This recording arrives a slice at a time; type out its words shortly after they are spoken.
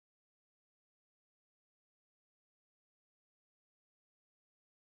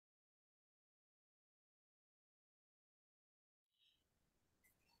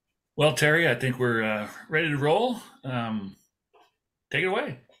Well, Terry, I think we're ready to roll. Take it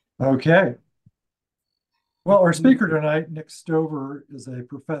away. Okay. Well, our speaker tonight, Nic Stover, is a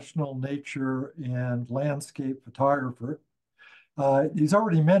professional nature and landscape photographer. He's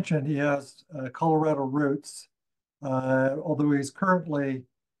already mentioned he has Colorado roots, although currently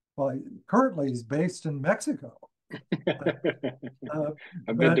he's based in Mexico. Uh, uh,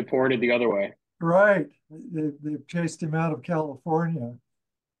 I've been but deported the other way. right, they've chased him out of California.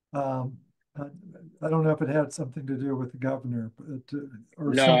 Um, I, I don't know if it had something to do with the governor, but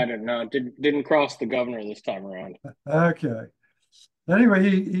or No, I some. didn't know. Didn't cross the governor this time around. Okay. Anyway,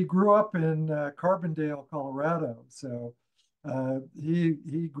 he grew up in Carbondale, Colorado. So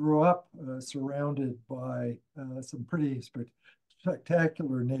he grew up surrounded by some pretty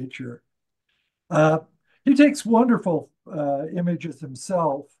spectacular nature. Uh, he takes wonderful images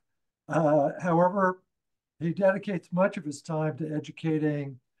himself. However, he dedicates much of his time to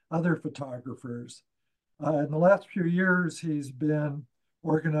educating other photographers. In the last few years, he's been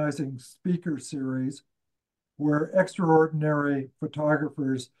organizing speaker series where extraordinary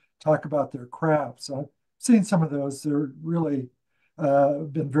photographers talk about their crafts. I've seen some of those. They're really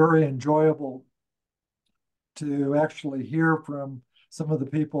been very enjoyable to actually hear from some of the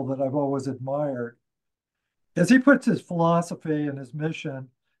people that I've always admired. As he puts his philosophy and his mission,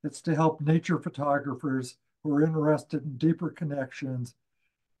 it's to help nature photographers who are interested in deeper connections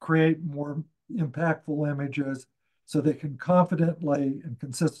create more impactful images so they can confidently and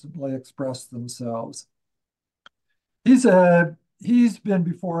consistently express themselves. He's been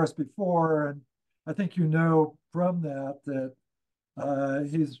before us before, and I think you know from that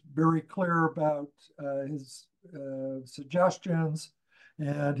he's very clear about his suggestions,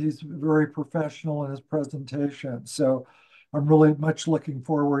 and he's very professional in his presentation. So I'm really much looking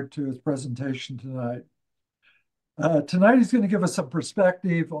forward to his presentation tonight. Tonight he's going to give us some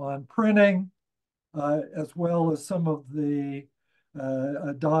perspective on printing, as well as some of the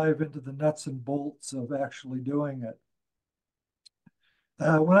a dive into the nuts and bolts of actually doing it.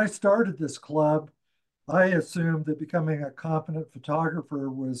 When I started this club, I assumed that becoming a competent photographer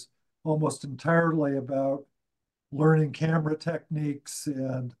was almost entirely about learning camera techniques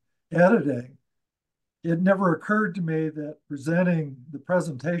and editing. It never occurred to me that presenting the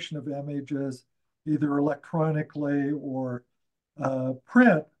presentation of images, either electronically or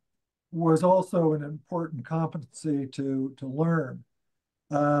print, was also an important competency to learn.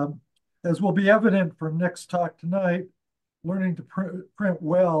 Um, as will be evident from Nick's talk tonight, learning to print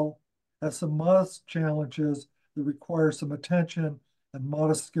well has some modest challenges that require some attention and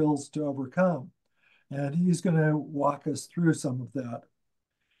modest skills to overcome. And he's going to walk us through some of that.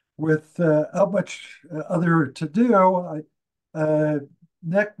 With how much other to do,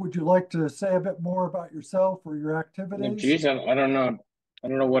 Nick, would you like to say a bit more about yourself or your Well, activities? geez, I don't know. I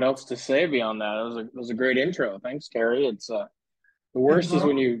don't know what else to say beyond that. It was a great intro. Thanks, Terry. It's the And worst is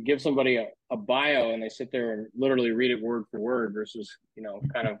when you give somebody a bio and they sit there and literally read it word for word versus,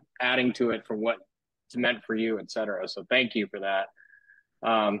 kind of adding to it from what it's meant for you, et cetera. So thank you for that.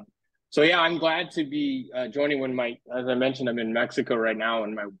 Um, so yeah, I'm glad to be joining as I mentioned, I'm in Mexico right now,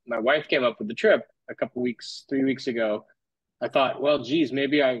 and my wife came up with the trip a couple weeks, 3 weeks ago. I thought, well, geez,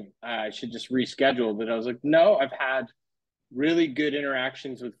 maybe I should just reschedule, but I was like, no, I've had really good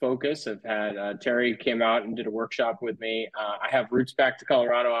interactions with Focus. I've had Terry came out and did a workshop with me. I have roots back to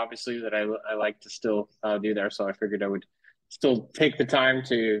Colorado, obviously, that I like to still do there. So I figured I would still take the time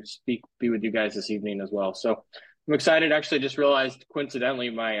to be with you guys this evening as well. So I'm excited. Actually, just realized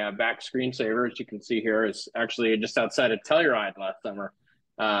coincidentally, my back screensaver, as you can see here, is actually just outside of Telluride last summer,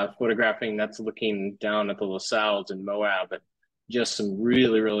 photographing. That's looking down at the La Salles in Moab. And just some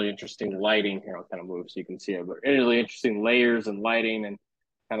really, really interesting lighting here. I'll kind of move so you can see it, but really interesting layers and lighting and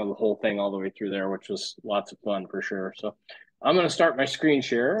kind of the whole thing all the way through there, which was lots of fun for sure. So I'm going to start my screen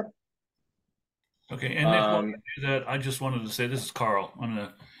share. Okay, and Nick, while Um, you do that, I just wanted to say this is Carl. I'm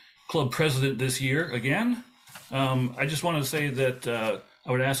the club president this year again. I just wanted to say that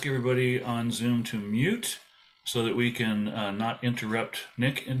I would ask everybody on Zoom to mute so that we can not interrupt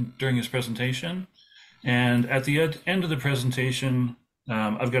Nick during his presentation. And at the end of the presentation,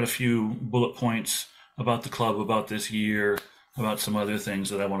 I've got a few bullet points about the club, about this year, about some other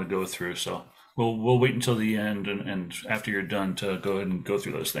things that I want to go through. So we'll wait until the end and after you're done to go ahead and go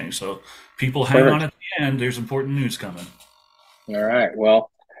through those things. So people hang on Perfect. at the end. There's important news coming. All right.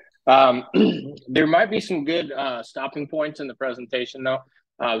 Well, um, there might be some good stopping points in the presentation, though.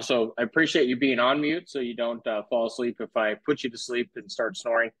 So I appreciate you being on mute so you don't fall asleep if I put you to sleep and start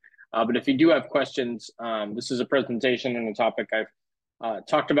snoring. But if you do have questions, this is a presentation and a topic I've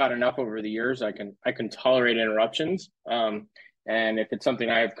talked about enough over the years. I can tolerate interruptions. And if it's something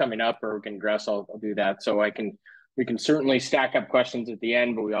I have coming up or we can address, I'll do that. So we can certainly stack up questions at the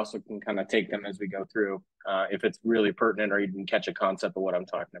end, but we also can kind of take them as we go through if it's really pertinent or you can catch a concept of what I'm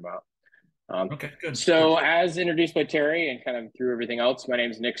talking about. Okay, good. So as introduced by Terry and kind of through everything else, my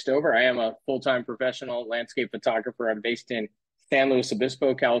name is Nic Stover. I am a full-time professional landscape photographer. I'm based in San Luis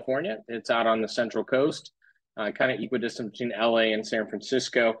Obispo, California. It's out on the Central Coast, kind of equidistant between LA and San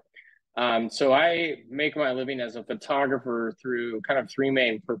Francisco. So I make my living as a photographer through kind of three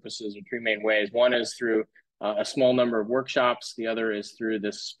main purposes or three main ways. One is through a small number of workshops. The other is through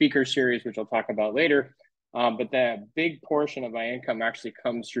this speaker series, which I'll talk about later. But the big portion of my income actually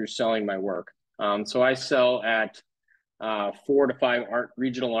comes through selling my work. So I sell at 4 to 5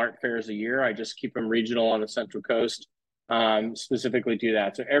 regional art fairs a year. I just keep them regional on the Central Coast, specifically do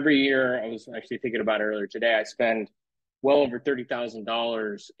that. So every year, I was actually thinking about it earlier today, I spend well over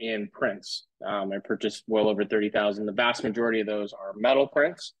 $30,000 in prints. I purchased well over 30,000. The vast majority of those are metal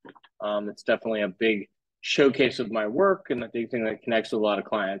prints. It's definitely a big showcase of my work and the big thing that connects with a lot of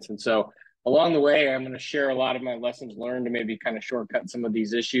clients. And so along the way, I'm going to share a lot of my lessons learned to maybe kind of shortcut some of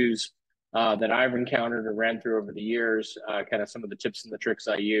these issues that I've encountered or ran through over the years, kind of some of the tips and the tricks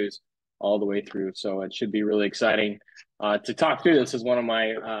I use all the way through. So it should be really exciting to talk through. This is one of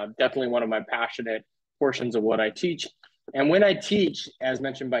my, definitely one of my passionate portions of what I teach. And when I teach, as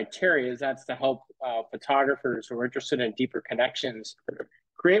mentioned by Terry, that's to help photographers who are interested in deeper connections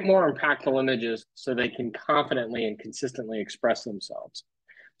create more impactful images so they can confidently and consistently express themselves.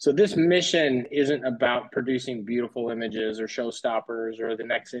 So this mission isn't about producing beautiful images or showstoppers or the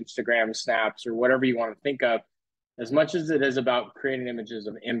next Instagram snaps or whatever you want to think of, as much as it is about creating images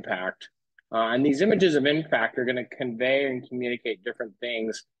of impact. And these images of impact are going to convey and communicate different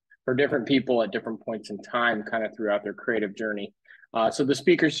things for different people at different points in time, kind of throughout their creative journey. So the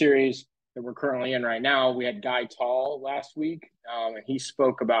speaker series that we're currently in right now, we had Guy Tall last week, and he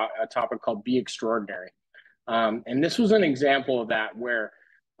spoke about a topic called Be Extraordinary. And this was an example of that where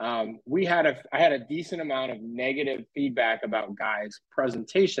I had a decent amount of negative feedback about Guy's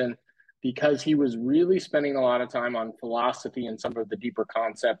presentation because he was really spending a lot of time on philosophy and some of the deeper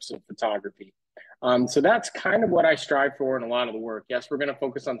concepts of photography. So that's kind of what I strive for in a lot of the work. Yes, we're going to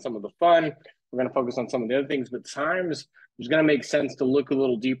focus on some of the fun. We're going to focus on some of the other things, but times it's going to make sense to look a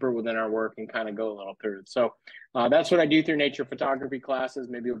little deeper within our work and kind of go a little through it. So that's what I do through nature photography classes.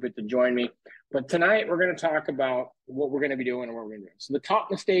 Maybe you'll get to join me. But tonight we're going to talk about what we're going to be doing and what we're going to do. So the top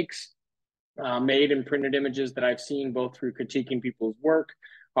mistakes made in printed images that I've seen both through critiquing people's work,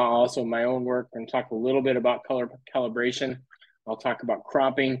 also my own work, and talk a little bit about color calibration. I'll talk about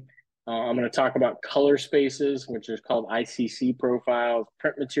cropping. I'm going to talk about color spaces, which is called ICC profiles,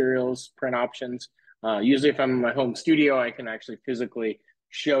 print materials, print options. Usually if I'm in my home studio, I can actually physically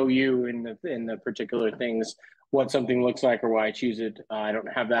show you in the particular things what something looks like or why I choose it. I don't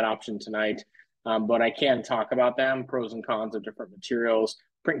have that option tonight, but I can talk about them, pros and cons of different materials,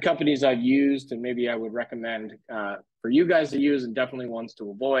 print companies I've used, and maybe I would recommend for you guys to use and definitely ones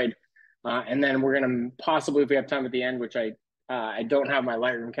to avoid. And then we're going to possibly, if we have time at the end, which I don't have my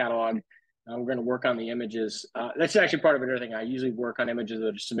Lightroom catalog, we're going to work on the images. That's actually part of everything. I usually work on images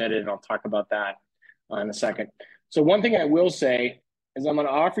that are submitted, and I'll talk about that in a second. So one thing I will say is I'm going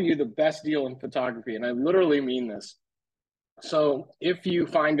to offer you the best deal in photography, and I literally mean this. So if you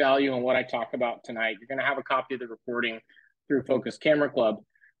find value in what I talk about tonight, you're going to have a copy of the recording through Focus Camera Club,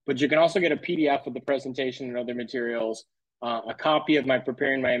 but you can also get a PDF of the presentation and other materials, a copy of my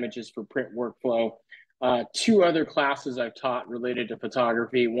preparing my images for print workflow, 2 other classes I've taught related to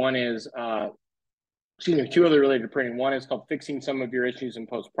photography. One is, 2 other related to printing. One is called Fixing Some of Your Issues in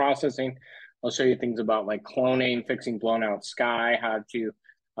Post-Processing. I'll show you things about like cloning, fixing blown out sky, how to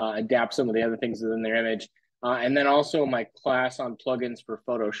adapt some of the other things within their image. And then also my class on plugins for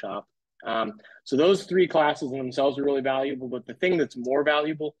Photoshop. So those 3 classes in themselves are really valuable, but the thing that's more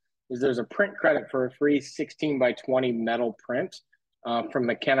valuable is there's a print credit for a free 16 by 20 metal print from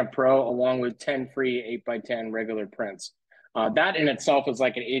McKenna Pro, along with 10 free 8 by 10 regular prints. That in itself is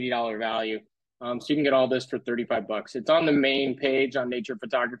like an $80 value. So you can get all this for 35 bucks. It's on the main page on Nature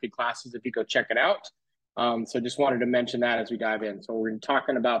Photography Classes if you go check it out. So just wanted to mention that as we dive in. So we're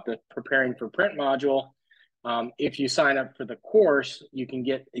talking about the preparing for print module. If you sign up for the course, you can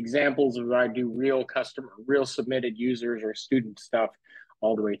get examples of where I do real customer, real submitted users or student stuff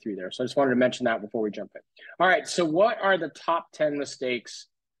all the way through there. So I just wanted to mention that before we jump in. All right, so what are the top 10 mistakes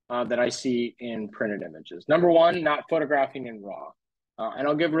that I see in printed images? Number 1, not photographing in RAW. And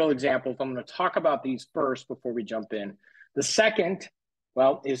I'll give real examples. I'm going to talk about these first before we jump in. The second,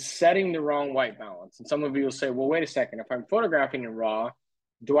 well, is setting the wrong white balance. And some of you will say, well, wait a second. If I'm photographing in RAW,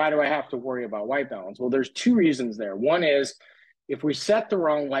 why do I have to worry about white balance? Well, there's 2 reasons there. One is If we set the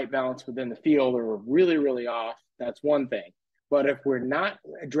wrong white balance within the field or we're really, really off, that's one thing. But if we're not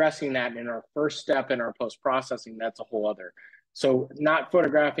addressing that in our first step in our post-processing, that's a whole other. So not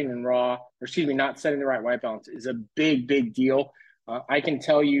photographing in RAW, or excuse me, not setting the right white balance is a big, big deal. I can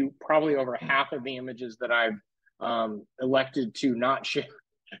tell you probably over half of the images that I've elected to not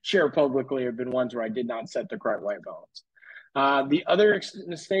share publicly have been ones where I did not set the correct white balance. The other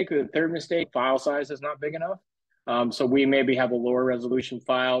mistake, or the third mistake, file size is not big enough. So we maybe have a lower resolution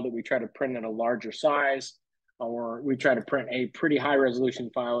file that we try to print at a larger size, or we try to print a pretty high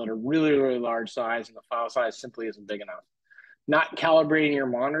resolution file at a really, really large size, and the file size simply isn't big enough. Not calibrating your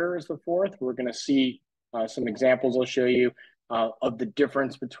monitor is the fourth. We're going to see some examples I'll show you of the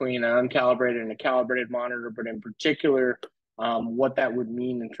difference between an uncalibrated and a calibrated monitor, but in particular, what that would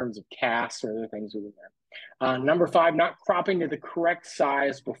mean in terms of casts or other things within there. Number 5, not cropping to the correct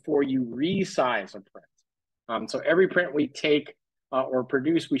size before you resize a print. So every print we take or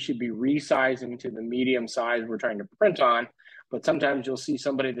produce, we should be resizing to the medium size we're trying to print on. But sometimes you'll see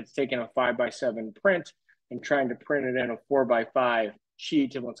somebody that's taking a 5x7 print and trying to print it in a 4x5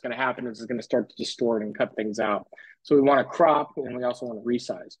 sheet, and what's going to happen is it's going to start to distort and cut things out. So we want to crop, and we also want to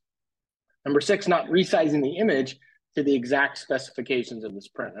resize. Number 6, not resizing the image to the exact specifications of this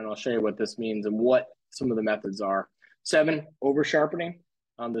print, and I'll show you what this means and what some of the methods are. 7, over sharpening.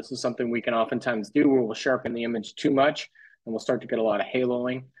 This is something we can oftentimes do where we'll sharpen the image too much, and we'll start to get a lot of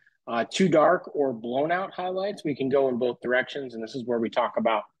haloing. Too dark or blown out highlights, we can go in both directions, and this is where we talk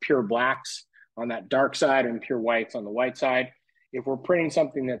about pure blacks on that dark side and pure whites on the white side. If we're printing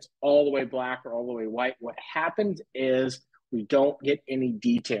something that's all the way black or all the way white, what happens is we don't get any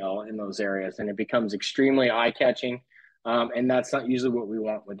detail in those areas, and it becomes extremely eye-catching, and that's not usually what we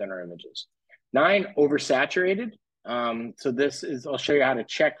want within our images. 9, oversaturated. So this is, I'll show you how to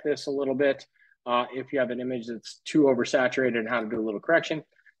check this a little bit if you have an image that's too oversaturated and how to do a little correction.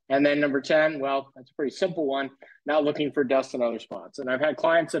 And then number 10, well, that's a pretty simple one, not looking for dust in other spots. And I've had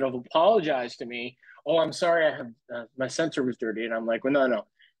clients that have apologized to me, oh, I'm sorry, I have my sensor was dirty. And I'm like, well, no.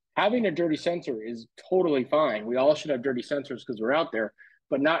 Having a dirty sensor is totally fine. We all should have dirty sensors because we're out there,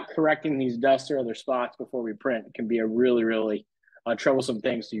 but not correcting these dust or other spots before we print can be a really, really troublesome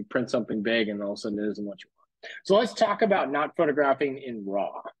thing. So you print something big and all of a sudden it isn't what you want. So let's talk about not photographing in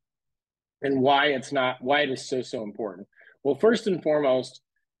RAW and why it is so important. Well, first and foremost,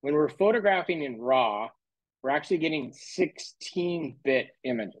 when we're photographing in RAW, we're actually getting 16-bit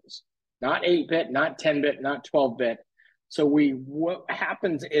images, not 8-bit, not 10-bit, not 12-bit. So what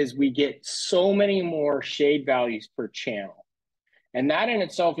happens is we get so many more shade values per channel. And that in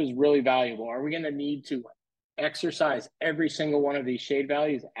itself is really valuable. Are we going to need to exercise every single one of these shade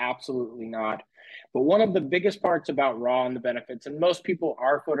values? Absolutely not. But one of the biggest parts about RAW and the benefits, and most people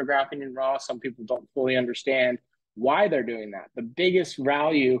are photographing in RAW, some people don't fully understand why they're doing that. The biggest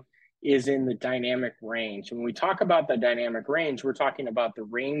value is in the dynamic range. When we talk about the dynamic range, we're talking about the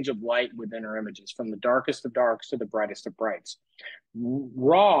range of light within our images, from the darkest of darks to the brightest of brights.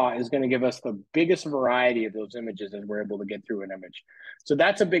 RAW is going to give us the biggest variety of those images as we're able to get through an image. So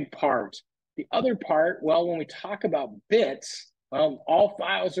that's a big part. The other part, well, when we talk about bits, all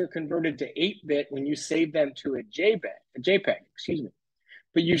files are converted to 8-bit when you save them to a JPEG, excuse me.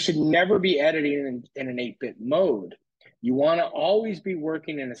 But you should never be editing in an 8-bit mode. You want to always be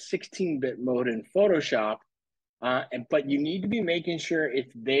working in a 16-bit mode in Photoshop, but you need to be making sure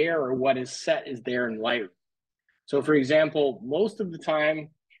it's there, or what is set is there in Lightroom. So for example, most of the time,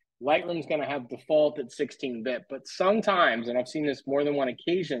 Lightroom's going to have default at 16-bit, but sometimes, and I've seen this more than one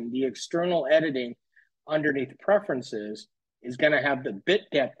occasion, the external editing underneath preferences is going to have the bit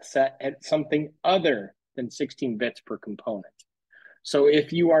depth set at something other than 16 bits per component. So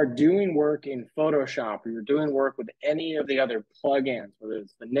if you are doing work in Photoshop, or you're doing work with any of the other plugins, whether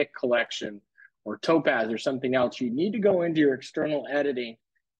it's the Nic collection or Topaz or something else, you need to go into your external editing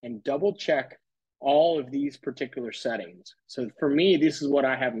and double check all of these particular settings. So for me, this is what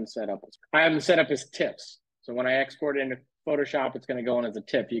I have them set up as. I have them set up as TIFFs. So when I export it into Photoshop, it's going to go in as a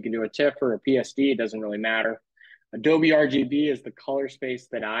TIFF. You can do a TIFF or a PSD, it doesn't really matter. Adobe RGB is the color space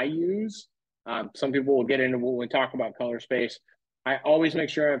that I use. Some people will get into when we talk about color space. I always make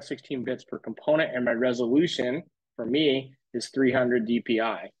sure I have 16 bits per component, and my resolution for me is 300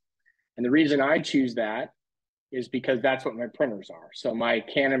 DPI. And the reason I choose that is because that's what my printers are. So my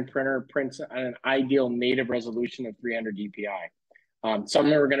Canon printer prints at an ideal native resolution of 300 DPI.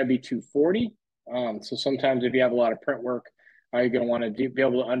 Some are going to be 240. So sometimes if you have a lot of print work, you're going to want to be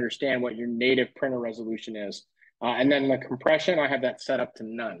able to understand what your native printer resolution is. And then the compression, I have that set up to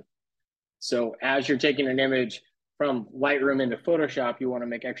none. So as you're taking an image from Lightroom into Photoshop, you want to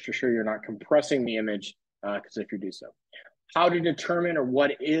make extra sure you're not compressing the image, because if you do so. how to determine or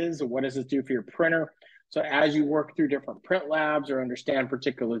what does it do for your printer. So as you work through different print labs or understand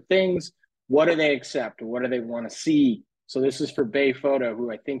particular things, what do they accept? What do they want to see? So this is for Bay Photo,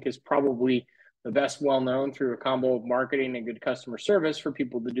 who I think is probably the best well-known through a combo of marketing and good customer service for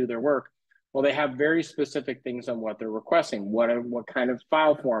people to do their work. Well, they have very specific things on what they're requesting. What kind of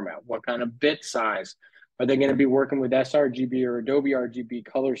file format? What kind of bit size? Are they going to be working with sRGB or Adobe RGB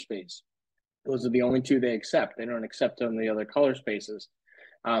color space? Those are the only two they accept. They don't accept on the other color spaces.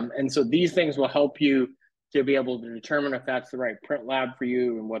 And so these things will help you to be able to determine if that's the right print lab for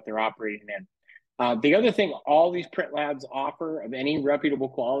you and what they're operating in. The other thing all these print labs offer of any reputable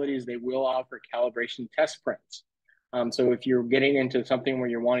quality is they will offer calibration test prints. So if you're getting into something where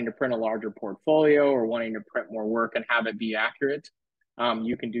you're wanting to print a larger portfolio or wanting to print more work and have it be accurate,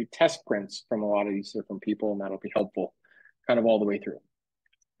 you can do test prints from a lot of these different people, and that'll be helpful kind of all the way through.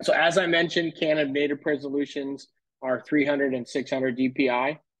 So as I mentioned, Canon native resolutions are 300 and 600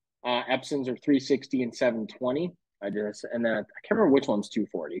 DPI. Epsons are 360 and 720. And then I can't remember which one's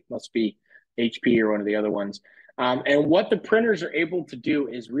 240. Must be HP or one of the other ones. And what the printers are able to do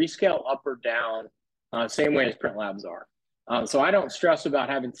is rescale up or down, same way as print labs are. So I don't stress about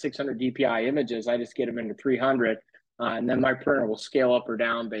having 600 DPI images. I just get them into 300, and then my printer will scale up or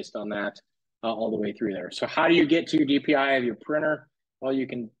down based on that all the way through there. So how do you get to your DPI of your printer? Well, you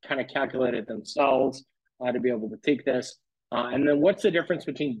can kind of calculate it themselves to be able to take this. And then what's the difference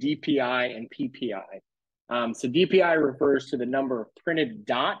between DPI and PPI? So DPI refers to the number of printed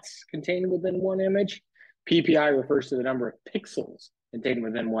dots contained within one image. PPI refers to the number of pixels contained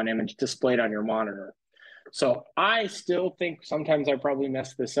within one image displayed on your monitor. So I still think sometimes I probably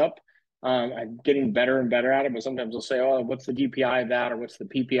mess this up. I'm getting better and better at it, but sometimes I'll say, oh, what's the DPI of that, or what's the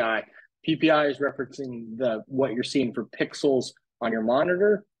PPI? PPI is referencing what you're seeing for pixels on your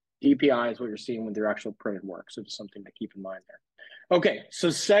monitor. DPI is what you're seeing with your actual printed work. So just something to keep in mind there. Okay, so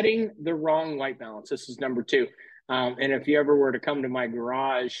setting the wrong white balance. This is number 2. And if you ever were to come to my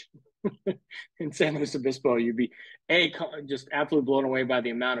garage in San Luis Obispo, you'd be just absolutely blown away by the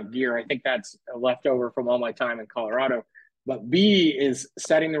amount of gear. I think that's left over from all my time in Colorado. But B is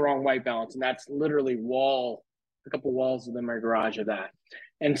setting the wrong white balance, and that's literally a couple walls within my garage of that.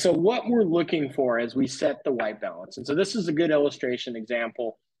 And so what we're looking for as we set the white balance, and so this is a good illustration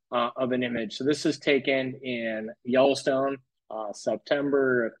example of an image. So this is taken in Yellowstone,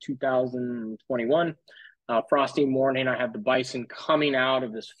 September of 2021. Frosty morning, I have the bison coming out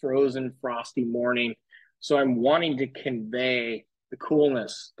of this frozen, frosty morning. So I'm wanting to convey the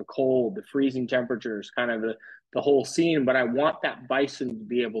coolness, the cold, the freezing temperatures, kind of the whole scene, but I want that bison to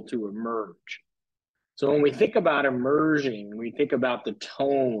be able to emerge. So when we think about immersion, we think about the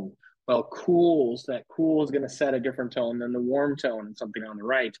tone. Well, that cool is going to set a different tone than the warm tone and something on the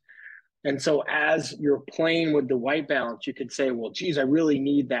right. And so as you're playing with the white balance, you could say, well, geez, I really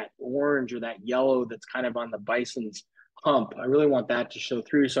need that orange or that yellow that's kind of on the bison's hump. I really want that to show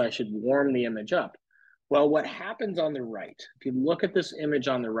through, so I should warm the image up. Well, what happens on the right, if you look at this image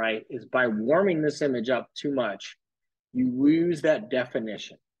on the right, is by warming this image up too much, you lose that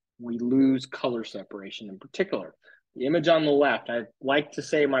definition. We lose color separation in particular. The image on the left, I like to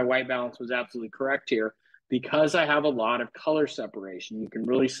say my white balance was absolutely correct here, because I have a lot of color separation. You can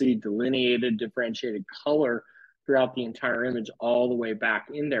really see delineated, differentiated color throughout the entire image all the way back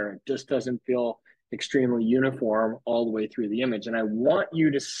in there. It just doesn't feel extremely uniform all the way through the image. And I want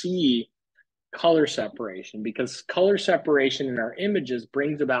you to see color separation, because color separation in our images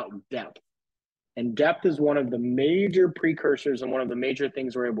brings about depth. And depth is one of the major precursors and one of the major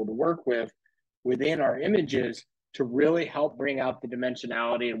things we're able to work with within our images to really help bring out the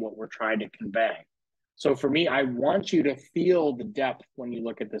dimensionality and what we're trying to convey. So for me, I want you to feel the depth when you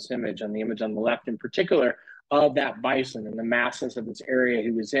look at this image, on the image on the left in particular, of that bison and the massness of its area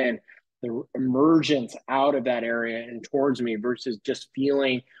he was in, the emergence out of that area and towards me versus just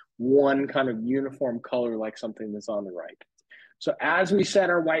feeling one kind of uniform color like something that's on the right. So as we set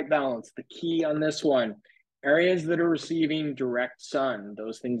our white balance, the key on this one, areas that are receiving direct sun,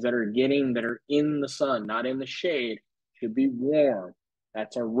 those things that are in the sun, not in the shade, should be warm.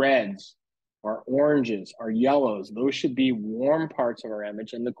 That's our reds, our oranges, our yellows. Those should be warm parts of our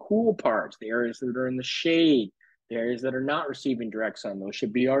image. And the cool parts, the areas that are in the shade, the areas that are not receiving direct sun, those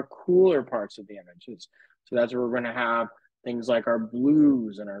should be our cooler parts of the images. So that's where we're going to have things like our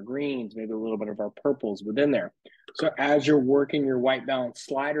blues and our greens, maybe a little bit of our purples within there. So as you're working your white balance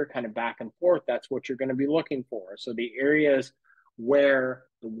slider kind of back and forth, that's what you're going to be looking for. So the areas where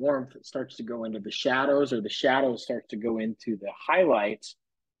the warmth starts to go into the shadows, or the shadows start to go into the highlights,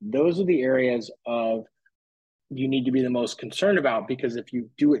 those are the areas of you need to be the most concerned about, because if you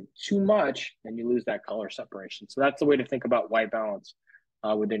do it too much, then you lose that color separation. So that's the way to think about white balance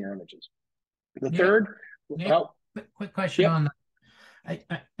within your images. The third, Nick, quick question on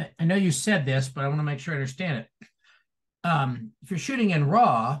that. I know you said this, but I want to make sure I understand it. If you're shooting in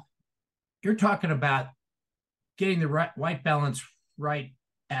RAW, you're talking about getting the right white balance right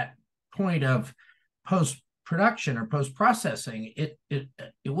at point of post-production or post-processing. It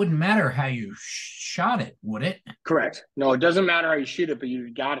wouldn't matter how you shot it, would it? Correct. No, it doesn't matter how you shoot it, but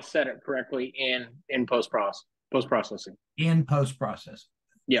you've got to set it correctly in post-processing. In post-processing.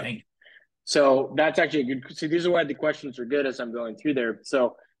 Yeah. Thank you. So that's actually a good, see, these are why the questions are good as I'm going through there.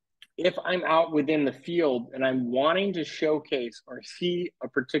 So if I'm out within the field and I'm wanting to showcase or see a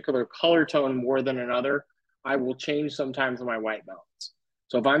particular color tone more than another, I will change sometimes my white balance.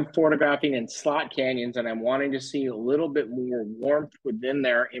 So if I'm photographing in slot canyons and I'm wanting to see a little bit more warmth within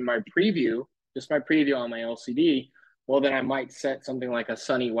there in my preview, just my preview on my LCD, well, then I might set something like a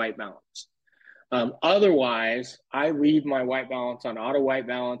sunny white balance. Otherwise, I leave my white balance on auto white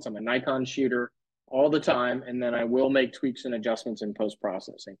balance. I'm a Nikon shooter all the time, and then I will make tweaks and adjustments in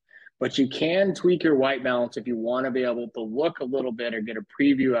post-processing. But you can tweak your white balance if you want to be able to look a little bit or get a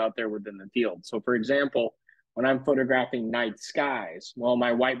preview out there within the field. So for example, when I'm photographing night skies, well,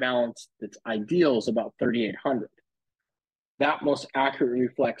 my white balance that's ideal is about 3800. That most accurately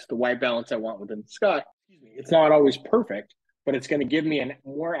reflects the white balance I want within the sky. It's not always perfect, but it's going to give me a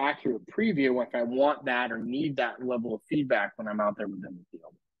more accurate preview if I want that or need that level of feedback when I'm out there within the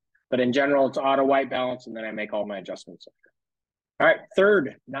field. But in general, it's auto white balance, and then I make all my adjustments later. All right,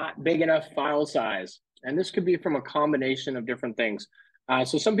 third, not big enough file size. And this could be from a combination of different things.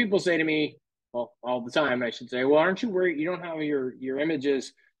 So some people say to me, well, all the time, I should say, well, aren't you worried you don't have your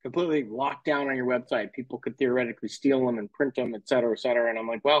images completely locked down on your website? People could theoretically steal them and print them, et cetera, et cetera. And I'm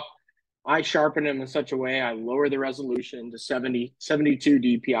like, well, I sharpen them in such a way, I lower the resolution to 72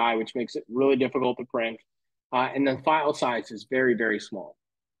 DPI, which makes it really difficult to print. And the file size is very, very small.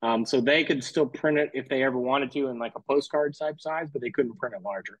 So they could still print it if they ever wanted to in like a postcard type size, but they couldn't print it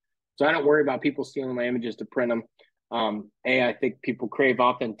larger. So I don't worry about people stealing my images to print them. I think people crave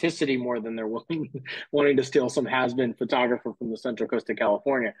authenticity more than they're wanting to steal some has-been photographer from the Central Coast of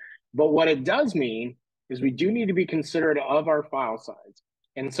California. But what it does mean is we do need to be considerate of our file size.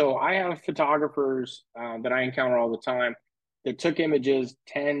 And so I have photographers that I encounter all the time that took images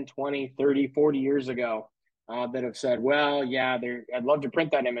 10, 20, 30, 40 years ago that have said, well, yeah, I'd love to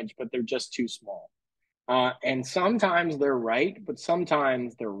print that image, but they're just too small. And sometimes they're right, but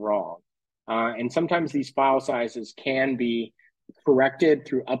sometimes they're wrong. And sometimes these file sizes can be corrected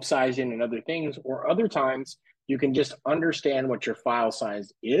through upsizing and other things, or other times you can just understand what your file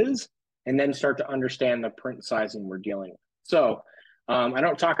size is and then start to understand the print sizing we're dealing with. So I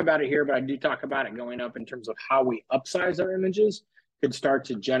don't talk about it here, but I do talk about it going up in terms of how we upsize our images could start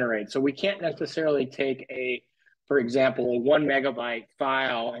to generate. So we can't necessarily take for example, a 1 megabyte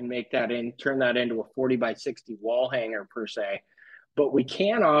file and turn that into a 40 by 60 wall hanger per se. But we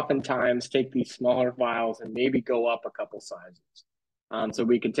can oftentimes take these smaller files and maybe go up a couple sizes. So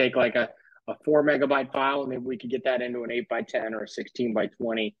we could take like a 4 megabyte file, and maybe we could get that into an 8 by 10 or a 16 by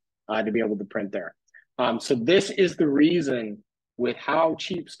 20 to be able to print there. So this is the reason with how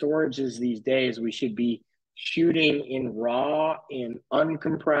cheap storage is these days, we should be shooting in RAW, in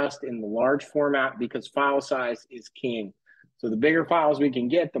uncompressed, in the large format, because file size is king. So the bigger files we can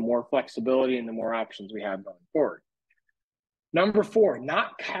get, the more flexibility and the more options we have going forward. Number 4,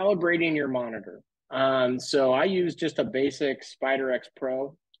 not calibrating your monitor. So I use just a basic Spider X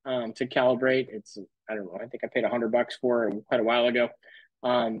Pro to calibrate. I don't know, I think I paid $100 for it quite a while ago.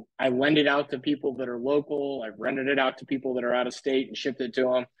 I lend it out to people that are local. I've rented it out to people that are out of state and shipped it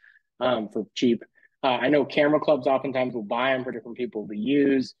to them for cheap. I know camera clubs oftentimes will buy them for different people to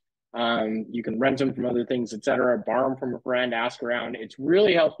use. You can rent them from other things, et cetera, borrow them from a friend, ask around. It's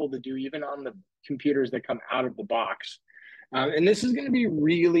really helpful to do even on the computers that come out of the box. And this is going to be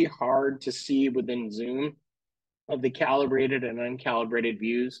really hard to see within Zoom of the calibrated and uncalibrated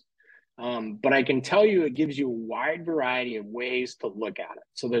views. But I can tell you it gives you a wide variety of ways to look at it.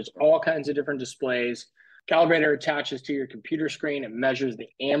 So there's all kinds of different displays. Calibrator attaches to your computer screen. It measures the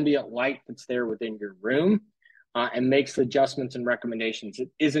ambient light that's there within your room and makes adjustments and recommendations. It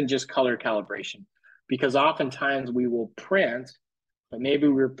isn't just color calibration, because oftentimes we will print, but maybe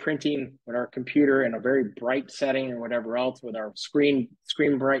we're printing with our computer in a very bright setting or whatever else with our screen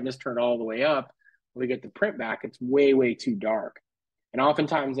brightness turned all the way up. When we get the print back, it's way, way too dark. And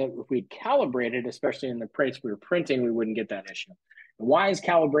oftentimes if we calibrate it, especially in the prints we were printing, we wouldn't get that issue. And why is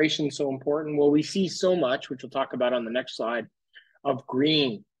calibration so important? Well, we see so much, which we'll talk about on the next slide, of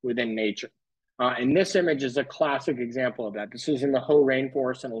green within nature. And this image is a classic example of that. This is in the Hoh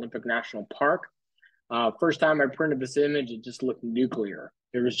Rainforest in Olympic National Park. First time I printed this image, it just looked nuclear.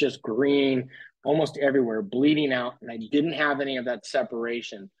 There was just green almost everywhere, bleeding out, and I didn't have any of that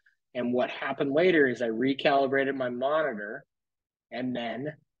separation. And what happened later is I recalibrated my monitor, and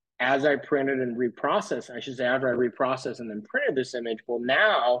then as I printed and reprocessed, I should say after I reprocessed and then printed this image, well,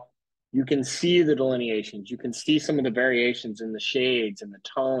 now you can see the delineations. You can see some of the variations in the shades and the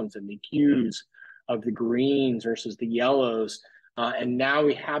tones and the hues of the greens versus the yellows. And now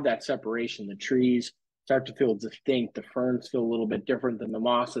we have that separation. The trees start to feel distinct. The ferns feel a little bit different than the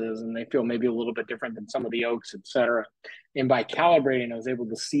mosses, and they feel maybe a little bit different than some of the oaks, et cetera. And by calibrating, I was able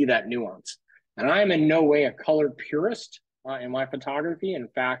to see that nuance. And I am in no way a color purist in my photography. In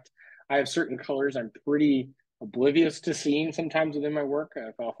fact, I have certain colors I'm pretty oblivious to seeing sometimes within my work.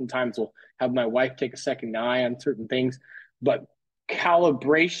 I oftentimes will have my wife take a second eye on certain things, but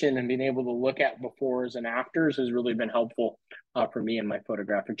calibration and being able to look at befores and afters has really been helpful for me in my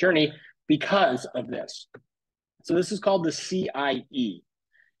photographic journey because of this. So this is called the CIE,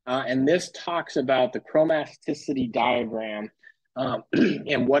 and this talks about the chromaticity diagram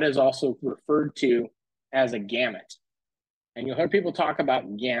and what is also referred to as a gamut. And you'll hear people talk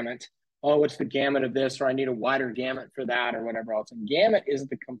about gamut. Oh, what's the gamut of this? Or I need a wider gamut for that or whatever else. And gamut is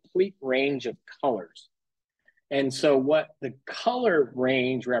the complete range of colors. And so what the color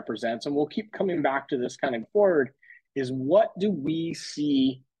range represents, and we'll keep coming back to this kind of forward, is what do we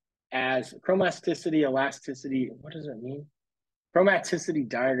see as chromaticity, elasticity, what does it mean? Chromaticity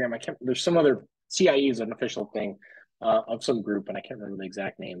diagram, there's some other, CIE is an official thing of some group, and I can't remember the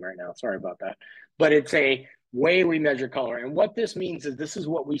exact name right now, sorry about that. But it's a way we measure color. And what this means is this is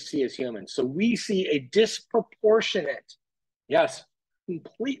what we see as humans. So we see a disproportionate, yes,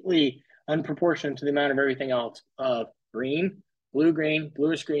 completely unproportionate to the amount of everything else of green,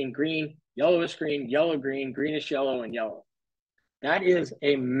 bluish green, green, yellowish green, yellow green, greenish yellow, and yellow. That is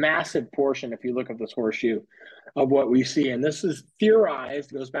a massive portion if you look at this horseshoe of what we see. And this is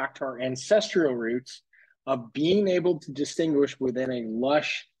theorized, goes back to our ancestral roots of being able to distinguish within a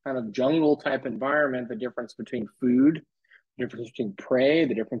lush kind of jungle type environment, the difference between food, the difference between prey,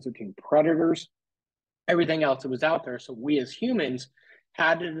 the difference between predators, everything else that was out there. So we as humans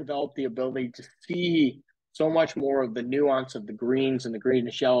had to develop the ability to see so much more of the nuance of the greens and the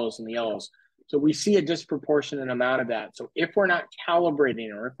greenish yellows and the yellows. So we see a disproportionate amount of that. So if we're not calibrating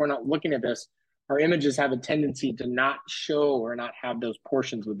or if we're not looking at this, our images have a tendency to not show or not have those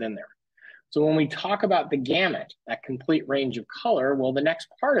portions within there. So when we talk about the gamut, that complete range of color, well, the next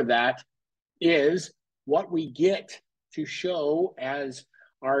part of that is what we get to show as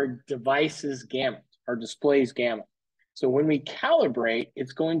our device's gamut, our display's gamut. So when we calibrate,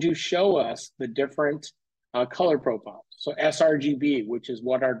 it's going to show us the different color profiles. So sRGB, which is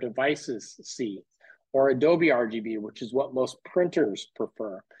what our devices see, or Adobe RGB, which is what most printers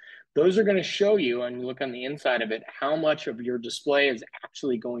prefer. Those are going to show you, and you look on the inside of it, how much of your display is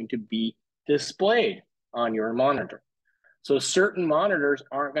actually going to be displayed on your monitor. So certain monitors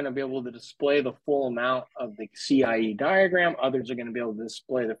aren't going to be able to display the full amount of the CIE diagram. Others are going to be able to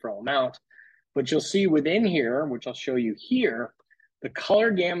display the full amount. But you'll see within here, which I'll show you here, the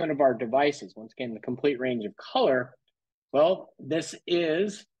color gamut of our devices. Once again, the complete range of color. Well, this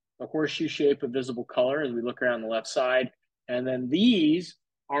is the horseshoe shape of visible color as we look around the left side. And then these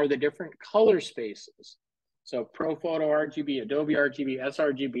are the different color spaces. So ProPhoto RGB, Adobe RGB,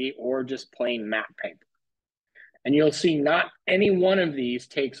 sRGB, or just plain matte paper. And you'll see not any one of these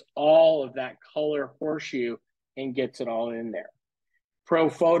takes all of that color horseshoe and gets it all in there.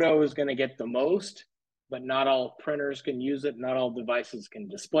 ProPhoto is going to get the most, but not all printers can use it. Not all devices can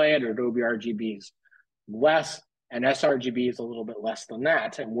display it, or Adobe RGB is less, and sRGB is a little bit less than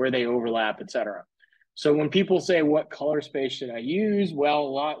that, and where they overlap, etc. So when people say, what color space should I use?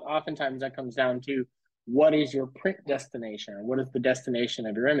 Well, oftentimes that comes down to what is your print destination, or what is the destination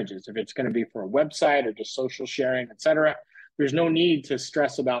of your images? If it's going to be for a website or just social sharing, etc., there's no need to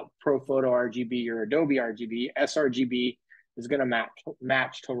stress about ProPhoto RGB or Adobe RGB. sRGB is going to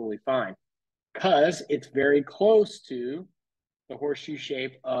match totally fine because it's very close to the horseshoe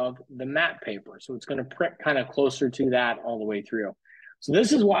shape of the matte paper. So it's going to print kind of closer to that all the way through. So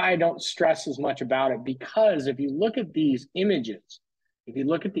this is why I don't stress as much about it, because if you look at these images, if you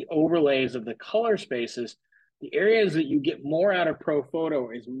look at the overlays of the color spaces, the areas that you get more out of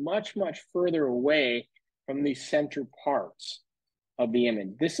ProPhoto is much, much further away from the center parts of the image.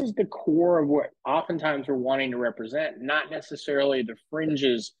 This is the core of what oftentimes we're wanting to represent, not necessarily the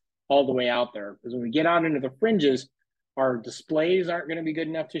fringes all the way out there. Because when we get out into the fringes, our displays aren't going to be good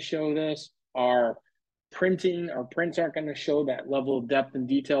enough to show this. Our prints aren't going to show that level of depth and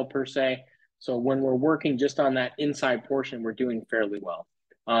detail per se. So when we're working just on that inside portion, we're doing fairly well.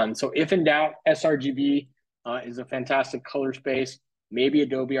 So if in doubt, sRGB is a fantastic color space, maybe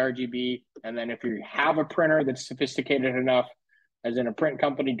Adobe RGB. And then if you have a printer that's sophisticated enough, as in a print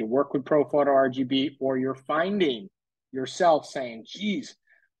company, to work with ProPhoto RGB, or you're finding yourself saying, geez,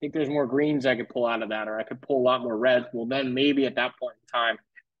 I think there's more greens I could pull out of that, or I could pull a lot more reds. Well, then maybe at that point in time,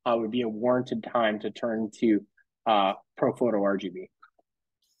 would be a warranted time to turn to ProPhoto RGB.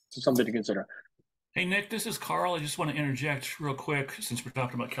 So something to consider. Hey, Nick, this is Carl. I just want to interject real quick since we're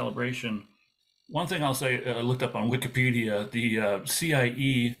talking about calibration. One thing I'll say, I looked up on Wikipedia, the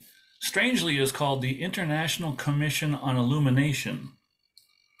CIE, strangely, is called the International Commission on Illumination.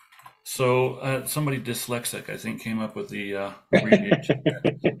 So somebody dyslexic, I think, came up with the abbreviation.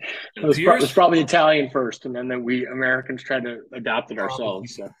 It was probably Italian first, and then we Americans tried to adopt it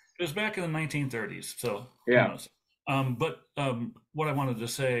ourselves. So. It was back in the 1930s, so yeah. Who knows? But what I wanted to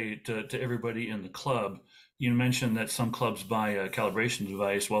say to everybody in the club, you mentioned that some clubs buy a calibration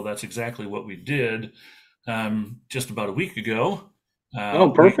device. Well, that's exactly what we did just about a week ago.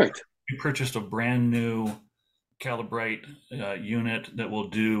 Oh, perfect. We purchased a brand new Calibrate unit that will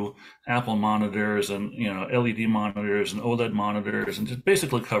do Apple monitors and LED monitors and OLED monitors, and it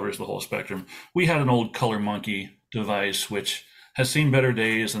basically covers the whole spectrum. We had an old Color Monkey device which has seen better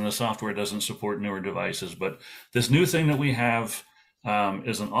days, and the software doesn't support newer devices. But this new thing that we have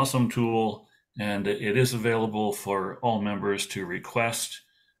is an awesome tool, and it is available for all members to request.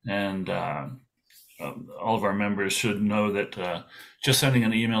 And all of our members should know that just sending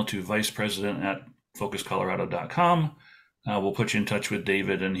an email to vicepresident@focuscolorado.com will put you in touch with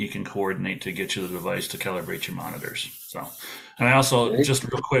David, and he can coordinate to get you the device to calibrate your monitors. So, and I also, just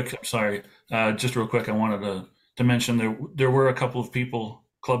real quick, I wanted to mention there were a couple of people,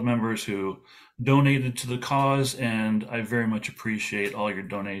 club members, who donated to the cause, and I very much appreciate all your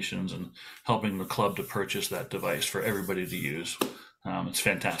donations and helping the club to purchase that device for everybody to use. It's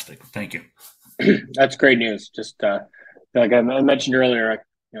fantastic. Thank you. That's great news. Just like I mentioned earlier, I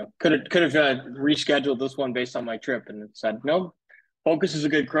could have rescheduled this one based on my trip, and said no. Focus is a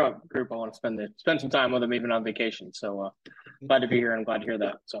good group. I want to spend some time with them, even on vacation. So glad to be here, and glad to hear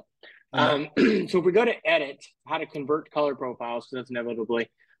that. So. So if we go to edit, how to convert color profiles, because that's inevitably,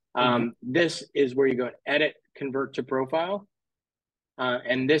 this is where you go to edit, convert to profile.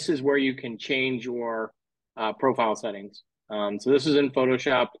 And this is where you can change your profile settings. So this is in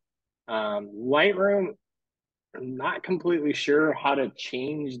Photoshop. Lightroom, I'm not completely sure how to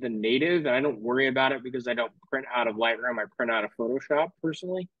change the native, and I don't worry about it because I don't print out of Lightroom. I print out of Photoshop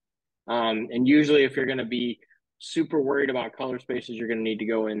personally. And usually if you're going to be super worried about color spaces, you're going to need to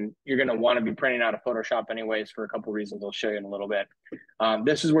go in. You're going to want to be printing out of Photoshop anyways, for a couple of reasons I'll show you in a little bit.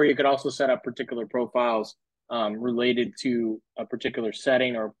 This is where you could also set up particular profiles related to a particular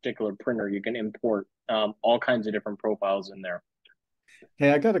setting or a particular printer. You can import all kinds of different profiles in there.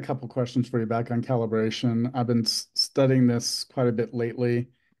 Hey, I got a couple questions for you back on calibration. I've been studying this quite a bit lately.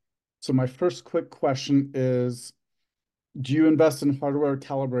 So my first quick question is, do you invest in hardware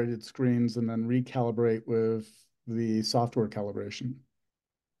calibrated screens and then recalibrate with the software calibration?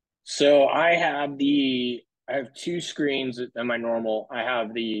 So I have two screens in my normal. I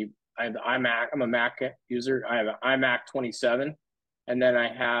have the iMac. I'm a Mac user. I have an iMac 27, and then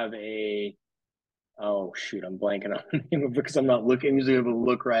I have a, oh shoot, I'm blanking on the name of it because I'm not looking. I'm usually able to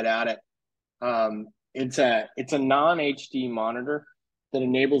look right at it. It's a non-HD monitor that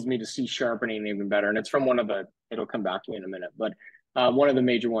enables me to see sharpening even better, and it's from one of the. It'll come back to me in a minute, but one of the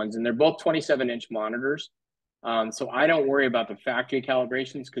major ones, and they're both 27-inch monitors. So I don't worry about the factory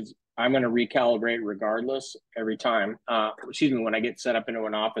calibrations because I'm going to recalibrate regardless every time. When I get set up into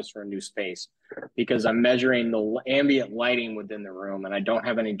an office or a new space, because I'm measuring the ambient lighting within the room, and I don't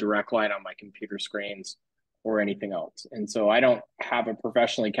have any direct light on my computer screens or anything else. And so I don't have a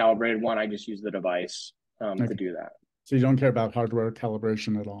professionally calibrated one. I just use the device to do that. So you don't care about hardware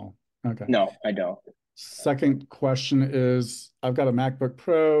calibration at all? Okay. No, I don't. Second question is, I've got a MacBook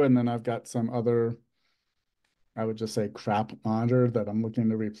Pro, and then I've got some other, I would just say, crap monitor that I'm looking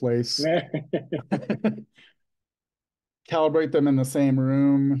to replace. Calibrate them in the same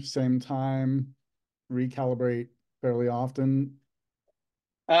room, same time, recalibrate fairly often?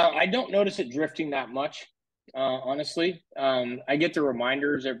 I don't notice it drifting that much, honestly. I get the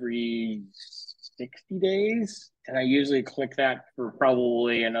reminders every 60 days, and I usually click that for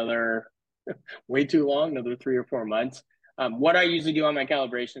probably another way too long, another 3 or 4 months. What I usually do on my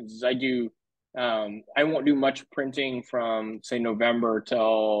calibrations is I won't do much printing from, say, November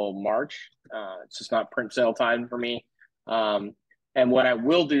till March. It's just not print sale time for me. And what I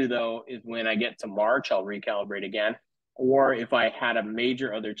will do, though, is when I get to March, I'll recalibrate again. or if I had a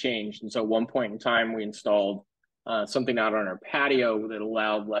major other change. And so at one point in time, we installed something out on our patio that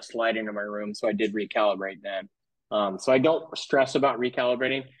allowed less light into my room. So I did recalibrate then. So I don't stress about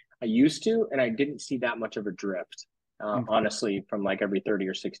recalibrating. I used to, and I didn't see that much of a drift. Honestly, from like every 30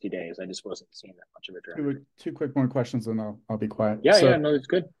 or 60 days, I just wasn't seeing that much of a drift. Two quick more questions, and I'll be quiet. Yeah, no, it's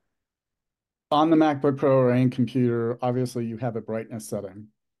good. On the MacBook Pro or any computer, obviously you have a brightness setting.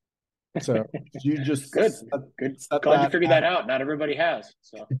 So you just good. Glad you figured that out. Not everybody has.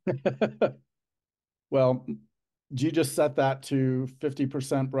 So well, do you just set that to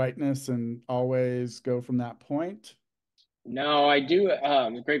 50% brightness and always go from that point? No, I do.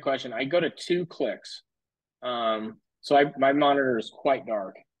 Great question. I go to 2 clicks. So my monitor is quite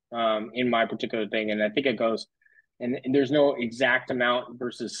dark in my particular thing, and I think it goes. And there's no exact amount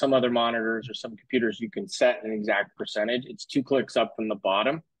versus some other monitors or some computers you can set an exact percentage. It's 2 clicks up from the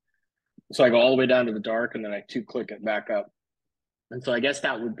bottom. So I go all the way down to the dark, and then I 2-click it back up. And so I guess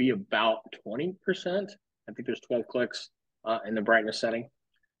that would be about 20%. I think there's 12 clicks in the brightness setting.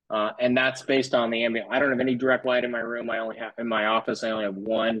 And that's based on the ambient. I don't have any direct light in my room. In my office, I only have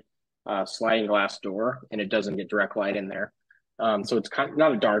one sliding glass door, and it doesn't get direct light in there. So it's kind of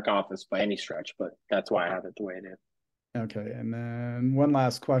not a dark office by any stretch, but that's why I have it the way it is. Okay, and then one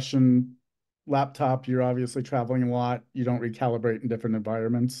last question. Laptop, you're obviously traveling a lot. You don't recalibrate in different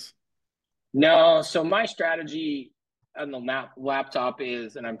environments? No, so my strategy on the laptop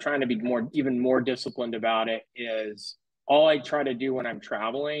is, and I'm trying to be even more disciplined about it, is all I try to do when I'm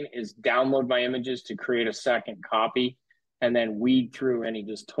traveling is download my images to create a second copy and then weed through any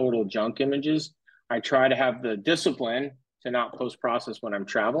just total junk images. I try to have the discipline to not post-process when I'm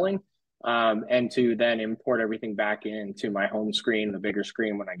traveling, and to then import everything back into my home screen, the bigger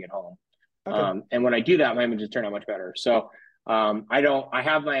screen when I get home. Okay. And when I do that, my images turn out much better. So I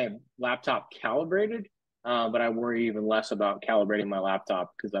have my laptop calibrated, but I worry even less about calibrating my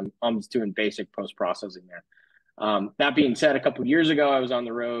laptop because I'm just doing basic post-processing there. That being said, a couple of years ago, I was on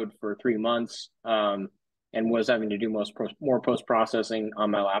the road for 3 months and was having to do more post-processing on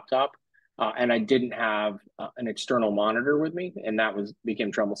my laptop. And I didn't have an external monitor with me, and that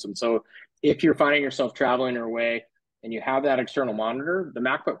became troublesome. So if you're finding yourself traveling or away and you have that external monitor, the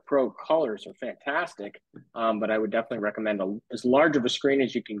MacBook Pro colors are fantastic, but I would definitely recommend as large of a screen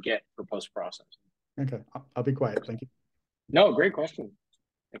as you can get for post-processing. Okay, I'll be quiet. Thank you. No, great question.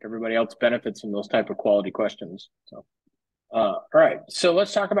 I think everybody else benefits from those type of quality questions. So, all right, so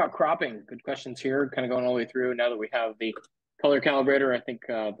let's talk about cropping. Good questions here, kind of going all the way through. Now that we have the color calibrator, I think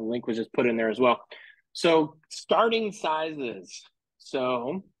the link was just put in there as well. So starting sizes.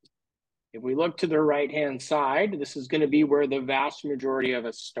 So if we look to the right-hand side, this is going to be where the vast majority of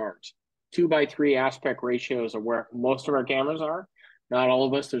us start. 2:3 aspect ratios are where most of our cameras are. Not all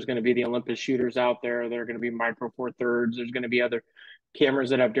of us. There's going to be the Olympus shooters out there. There are going to be Micro Four Thirds. There's going to be other cameras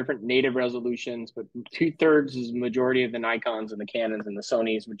that have different native resolutions, but 2/3 is the majority of the Nikons and the Canons and the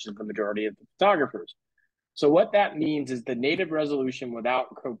Sonys, which is the majority of the photographers. So what that means is the native resolution without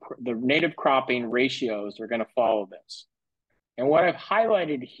the native cropping ratios are going to follow this. And what I've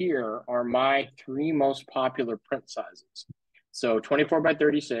highlighted here are my 3 most popular print sizes. So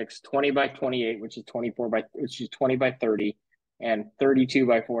 24:36, 20:28, which is 20:30, and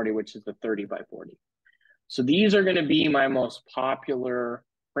 32:40, which is the 30:40. So these are going to be my most popular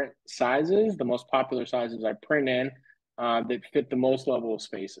print sizes, the most popular sizes I print in that fit the most level of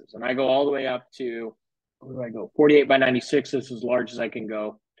spaces. And I go all the way up to, where do I go? 48:96 is as large as I can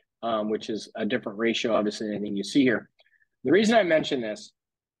go, which is a different ratio, obviously, than anything you see here. The reason I mention this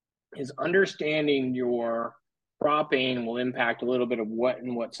is understanding your cropping will impact a little bit of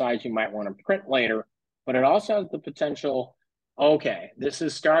what size you might want to print later, but it also has the potential, okay, this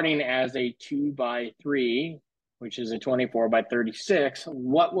is starting as a 2:3, which is a 24:36.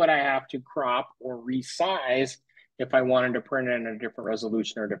 What would I have to crop or resize if I wanted to print it in a different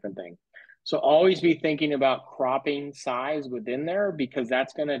resolution or a different thing? So always be thinking about cropping size within there, because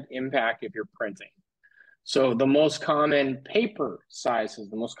that's going to impact if you're printing. So the most common paper sizes,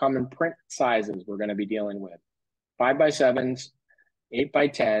 the most common print sizes we're going to be dealing with, 5:7s,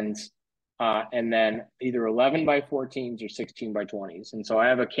 8:10s, and then either 11:14s or 16:20s. And so I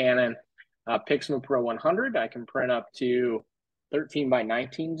have a Canon Pixma Pro 100. I can print up to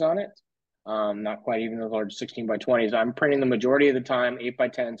 13:19s on it. Not quite even as large as 16:20s. I'm printing the majority of the time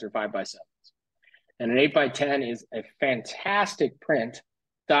 8:10s or 5:7s. And an 8:10 is a fantastic print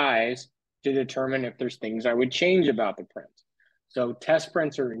size to determine if there's things I would change about the print. So test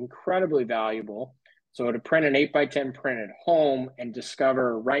prints are incredibly valuable. So to print an 8:10 print at home and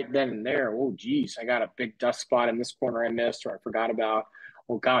discover right then and there, oh geez, I got a big dust spot in this corner I missed or I forgot about,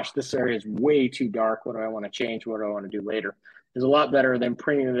 well, gosh, this area is way too dark. What do I want to change? What do I want to do later? Is a lot better than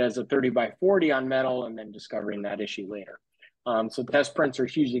printing it as a 30 by 40 on metal and then discovering that issue later. So test prints are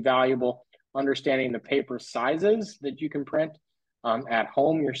hugely valuable. Understanding the paper sizes that you can print at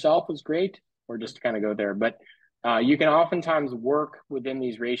home yourself is great, or just to kind of go there. But you can oftentimes work within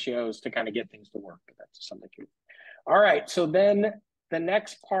these ratios to kind of get things to work. That's something good. All right, so then the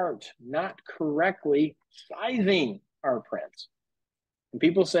next part, not correctly sizing our prints. And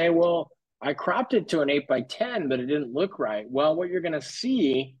people say, well, I cropped it to an 8 by 10, but it didn't look right. Well, what you're going to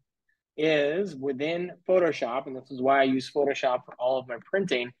see is within Photoshop, and this is why I use Photoshop for all of my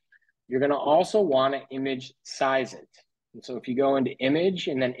printing, you're going to also want to image size it. And so if you go into image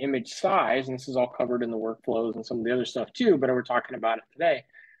and then image size, and this is all covered in the workflows and some of the other stuff too, but we're talking about it today,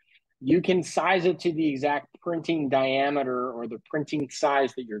 you can size it to the exact printing diameter or the printing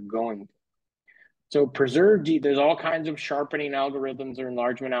size that you're going to. So there's all kinds of sharpening algorithms or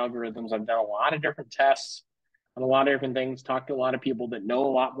enlargement algorithms. I've done a lot of different tests on a lot of different things, talked to a lot of people that know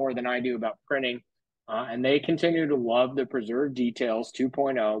a lot more than I do about printing, and they continue to love the Preserve Details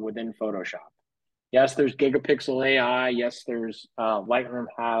 2.0 within Photoshop. Yes, there's Gigapixel AI. Yes, there's Lightroom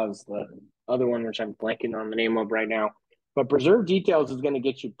has the other one, which I'm blanking on the name of right now. But Preserve Details is going to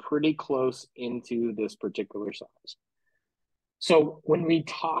get you pretty close into this particular size. So when we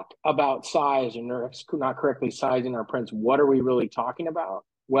talk about size and not correctly sizing our prints, what are we really talking about?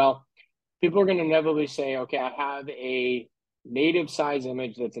 Well, people are going to inevitably say, okay, I have a native size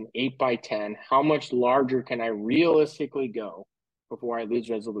image that's an 8 by 10. How much larger can I realistically go before I lose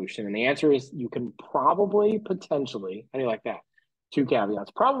resolution? And the answer is you can probably potentially, how do you like that? 2 caveats,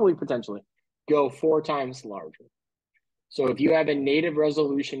 probably potentially go 4 times larger. So if you have a native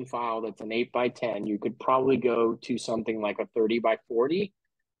resolution file that's an 8 by 10, you could probably go to something like a 30 by 40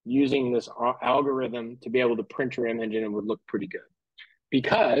 using this algorithm to be able to print your image, and it would look pretty good.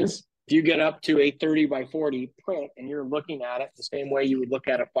 Because if you get up to a 30 by 40 print and you're looking at it the same way you would look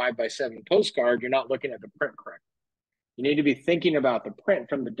at a 5 by 7 postcard, you're not looking at the print correctly. You need to be thinking about the print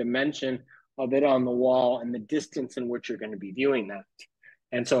from the dimension of it on the wall and the distance in which you're going to be viewing that.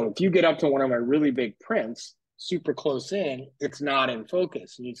 And so if you get up to one of my really big prints, super close in, it's not in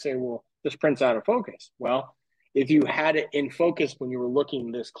focus. And you'd say, well, this print's out of focus. Well, if you had it in focus when you were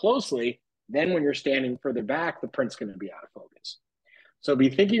looking this closely, then when you're standing further back, the print's going to be out of focus. So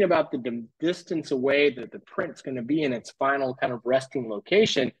be thinking about the distance away that the print's going to be in its final kind of resting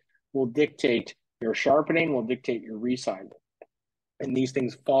location will dictate your sharpening, will dictate your resizing. And these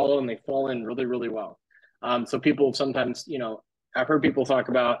things follow, and they fall in really, really well. So people sometimes, I've heard people talk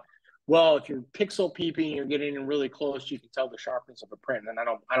about, well, if you're pixel peeping, you're getting in really close, you can tell the sharpness of a print. And I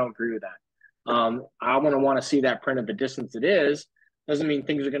don't agree with that. I'm going to want to see that print at the distance it is. Doesn't mean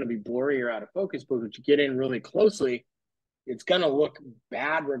things are going to be blurry or out of focus, but if you get in really closely, it's going to look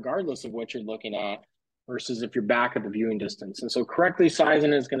bad regardless of what you're looking at versus if you're back at the viewing distance. And so correctly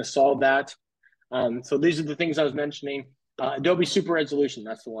sizing is going to solve that. So these are the things I was mentioning. Adobe Super Resolution,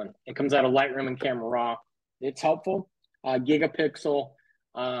 that's the one. It comes out of Lightroom and Camera Raw. It's helpful. Gigapixel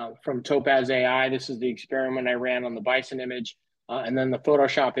from Topaz AI. This is the experiment I ran on the bison image. And then the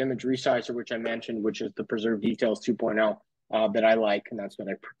Photoshop image resizer, which I mentioned, which is the Preserve Details 2.0 that I like, and that's what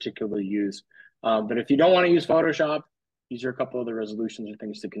I particularly use. But if you don't want to use Photoshop, these are a couple other resolutions or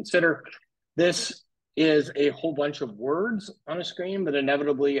things to consider. This is a whole bunch of words on a screen, but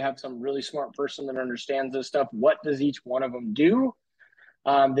inevitably you have some really smart person that understands this stuff. What does each one of them do?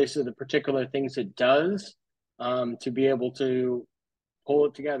 These are the particular things it does to be able to pull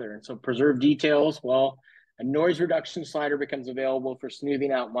it together. And so Preserve Details, well, a noise reduction slider becomes available for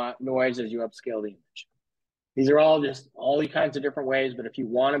smoothing out noise as you upscale the image. These are all just all kinds of different ways, but if you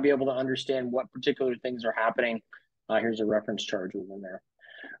want to be able to understand what particular things are happening, here's a reference charge within there.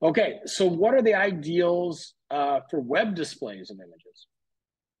 Okay, so what are the ideals for web displays of images?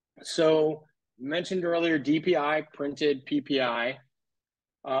 So mentioned earlier, DPI, printed PPI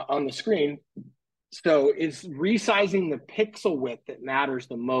on the screen. So it's resizing the pixel width that matters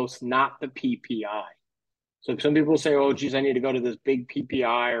the most, not the PPI. So some people say, oh, geez, I need to go to this big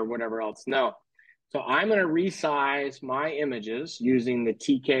PPI or whatever else. No. So I'm going to resize my images using the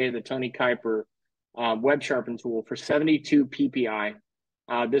TK, the Tony Kuiper web sharpen tool for 72 PPI.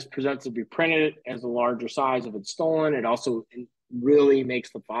 This presents to be printed as a larger size if it's stolen. It also really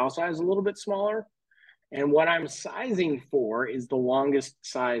makes the file size a little bit smaller. And what I'm sizing for is the longest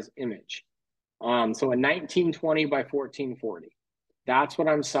size image. So a 1920 by 1440. That's what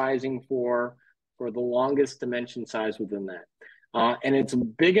I'm sizing for the longest dimension size within that. And it's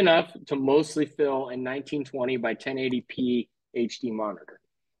big enough to mostly fill a 1920 by 1080p HD monitor.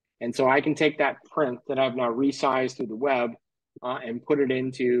 And so I can take that print that I've now resized through the web, and put it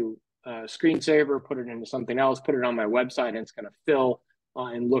into a screensaver, put it into something else, put it on my website, and it's going to fill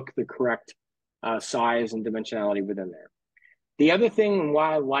and look the correct size and dimensionality within there. The other thing and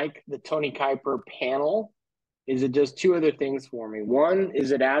why I like the Tony Kuiper panel is it does two other things for me. One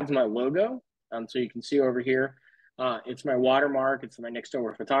is it adds my logo. So you can see over here, it's my watermark. It's my Nic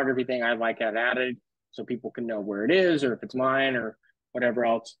Stover photography thing. I like that added so people can know where it is or if it's mine or whatever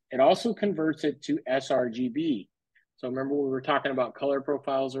else. It also converts it to sRGB. So remember we were talking about color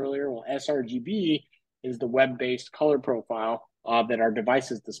profiles earlier? Well, sRGB is the web-based color profile that our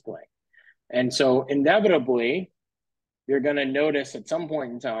devices display. And so inevitably, you're going to notice at some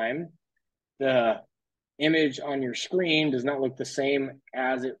point in time, the image on your screen does not look the same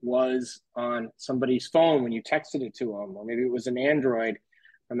as it was on somebody's phone when you texted it to them, or maybe it was an Android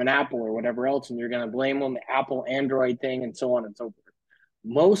from an Apple or whatever else, and you're going to blame on the Apple Android thing and so on and so forth.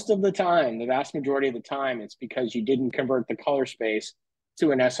 Most of the time, the vast majority of the time, it's because you didn't convert the color space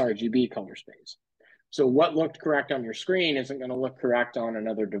to an sRGB color space. So what looked correct on your screen isn't going to look correct on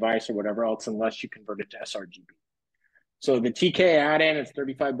another device or whatever else unless you convert it to sRGB. So the TK add-in is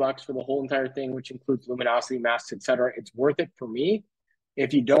 $35 for the whole entire thing, which includes luminosity, masks, etc. It's worth it for me.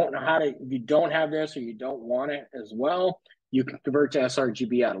 If you don't know how to, if you don't have this or you don't want it as well, you can convert to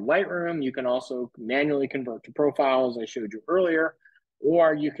sRGB out of Lightroom. You can also manually convert to profiles, I showed you earlier,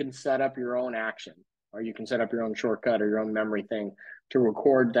 or you can set up your own action, or you can set up your own shortcut or your own memory thing to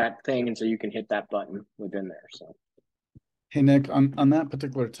record that thing, and so you can hit that button within there. So, Hey Nick, on that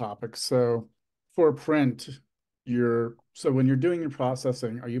particular topic, so for print, so when you're doing your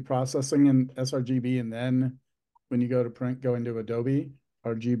processing, are you processing in sRGB and then when you go to print, go into Adobe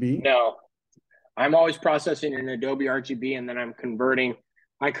RGB? no, I'm always processing in Adobe RGB, and then I'm converting.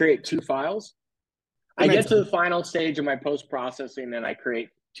 I create two files. I get to the final stage of my post-processing, and I create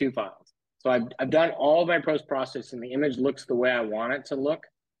two files. So I've done all of my post-processing. The image looks the way I want it to look.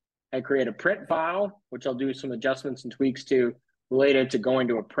 I create a print file, which I'll do some adjustments and tweaks to related to going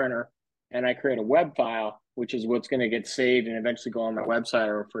to a printer. And I create a web file, which is what's going to get saved and eventually go on my website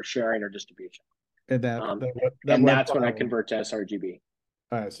or for sharing or distribution. And that's when I convert to sRGB.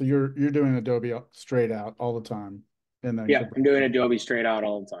 All right, so you're doing Adobe straight out all the time, and then I'm doing Adobe straight out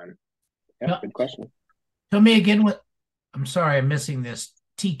all the time. Yeah, good question. Tell me again what. I'm sorry, I'm missing this.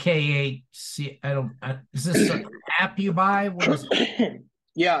 TK8. Is this an app you buy? What is it?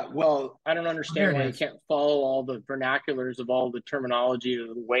 Yeah, well, I don't understand why you can't follow all the vernaculars of all the terminology or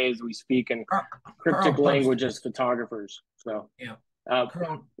the ways we speak in cryptic language as photographers. So yeah,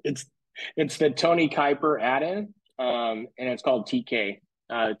 it's the Tony Kuiper add-in, and it's called TK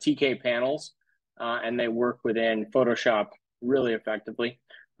panels, and they work within Photoshop really effectively.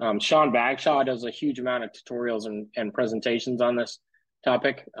 Sean Bagshaw does a huge amount of tutorials and presentations on this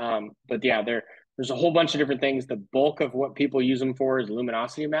topic. But yeah, there's a whole bunch of different things. The bulk of what people use them for is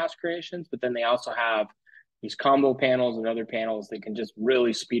luminosity mask creations, but then they also have these combo panels and other panels that can just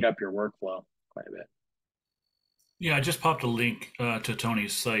really speed up your workflow quite a bit. Yeah, I just popped a link to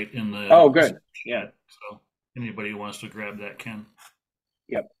Tony's site in the. Oh, good. Yeah. So anybody who wants to grab that can.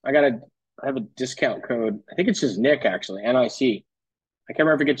 Yep. I have a discount code. I think it's just Nick actually, NIC. I can't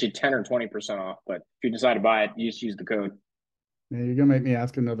remember if it gets you 10 or 20% off, but if you decide to buy it, you just use the code. Yeah, you're gonna make me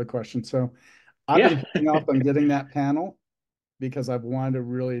ask another question. So I've been putting off on getting that panel because I've wanted to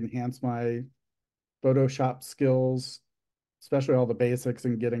really enhance my Photoshop skills, especially all the basics,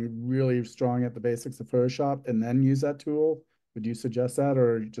 and getting really strong at the basics of Photoshop, and then use that tool. Would you suggest that,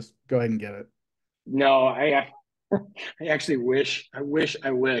 or just go ahead and get it? No, I actually wish.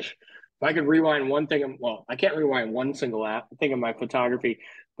 If I could rewind one thing, well, I can't rewind one single thing of my photography,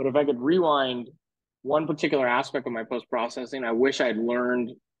 but if I could rewind one particular aspect of my post-processing, I wish I'd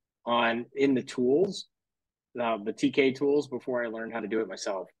learned in the tools, the TK tools, before I learned how to do it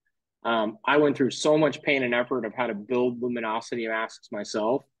myself. I went through so much pain and effort of how to build luminosity masks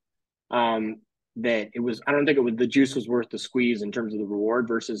myself, that I don't think the juice was worth the squeeze in terms of the reward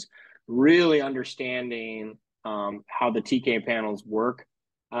versus really understanding how the TK panels work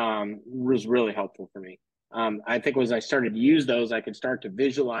was really helpful for me. I think as I started to use those, I could start to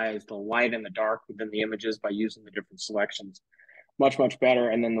visualize the light and the dark within the images by using the different selections much, much better.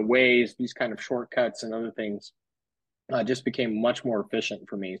 And then the ways, these kind of shortcuts and other things just became much more efficient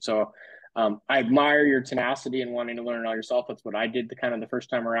for me. So I admire your tenacity and wanting to learn it all yourself. That's what I did the first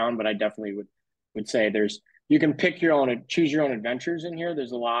time around, but I definitely would say you can choose your own adventures in here.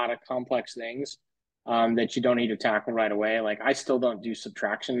 There's a lot of complex things that you don't need to tackle right away. Like I still don't do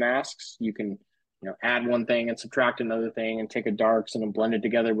subtraction masks. You can, add one thing and subtract another thing and take a darks and then blend it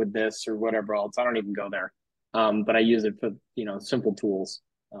together with this or whatever else. I don't even go there. But I use it for, simple tools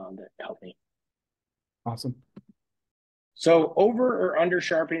that help me. Awesome. So over or under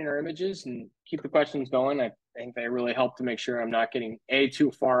sharpening our images, and keep the questions going. I think they really help to make sure I'm not getting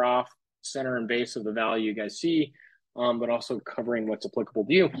too far off center and base of the value you guys see, but also covering what's applicable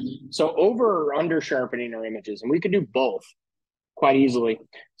to you. So over or under sharpening our images, and we could do both quite easily.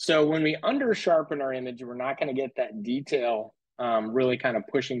 So when we under sharpen our image, we're not going to get that detail really kind of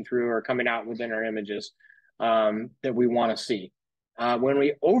pushing through or coming out within our images that we want to see. When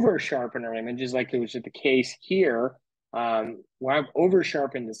we over sharpen our images, like it was the case here, when I've over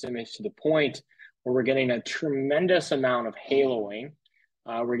sharpened this image to the point where we're getting a tremendous amount of haloing,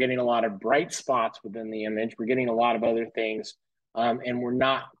 we're getting a lot of bright spots within the image, we're getting a lot of other things, and we're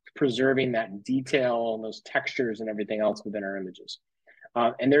not preserving that detail and those textures and everything else within our images.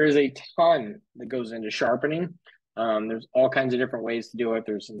 And there is a ton that goes into sharpening. There's all kinds of different ways to do it.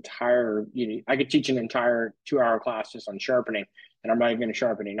 There's I could teach an entire 2-hour class just on sharpening, and I'm not even a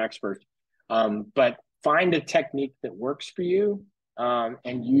sharpening expert. But find a technique that works for you,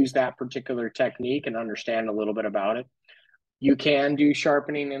 and use that particular technique and understand a little bit about it. You can do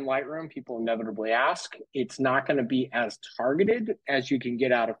sharpening in Lightroom. People inevitably ask. It's not going to be as targeted as you can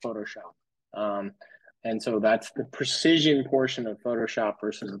get out of Photoshop. And so that's the precision portion of Photoshop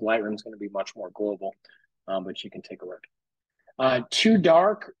versus Lightroom is going to be much more global, but you can take a look. Too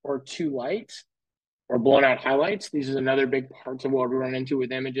dark or too light or blown out highlights. These are another big parts of what we run into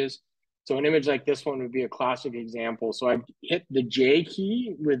with images. So an image like this one would be a classic example. So I've hit the J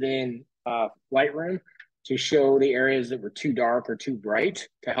key within Lightroom to show the areas that were too dark or too bright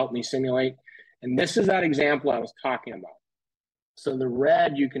to help me simulate. And this is that example I was talking about. So the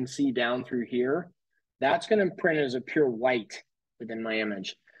red you can see down through here, that's going to print as a pure white within my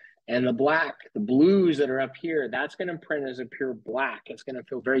image. And the black, the blues that are up here, that's going to print as a pure black. It's going to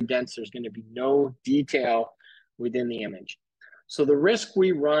feel very dense. There's going to be no detail within the image. So the risk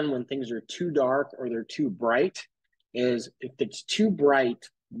we run when things are too dark or they're too bright is if it's too bright,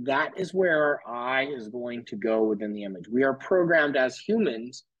 that is where our eye is going to go within the image. We are programmed as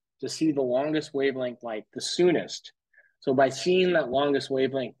humans to see the longest wavelength light the soonest. So by seeing that longest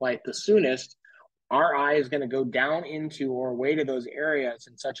wavelength light the soonest, our eye is going to go down into or away to those areas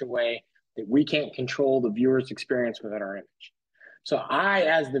in such a way that we can't control the viewer's experience within our image. So I,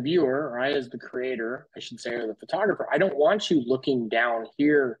 as the viewer, or I, as the creator, I should say, or the photographer, I don't want you looking down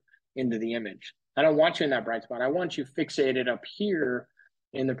here into the image. I don't want you in that bright spot. I want you fixated up here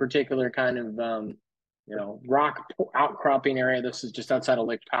in the particular kind of, rock outcropping area. This is just outside of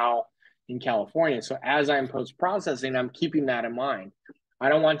Lake Powell in California. So as I'm post-processing, I'm keeping that in mind. I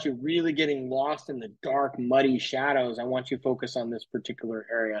don't want you really getting lost in the dark, muddy shadows. I want you to focus on this particular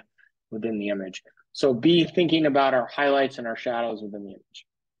area within the image. So be thinking about our highlights and our shadows within the image.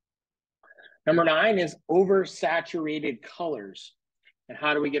 Number 9 is oversaturated colors. And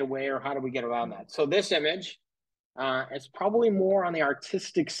how do we get away or how do we get around that? So this image, it's probably more on the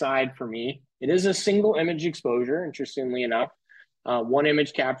artistic side for me. It is a single image exposure, interestingly enough. One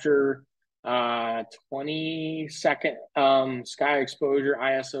image capture, 20-second sky exposure,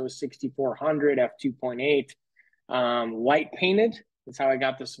 ISO 6400, f2.8, light painted. That's how I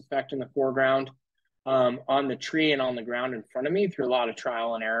got this effect in the foreground, on the tree and on the ground in front of me through a lot of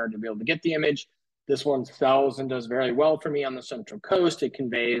trial and error to be able to get the image. This one sells and does very well for me on the Central Coast. It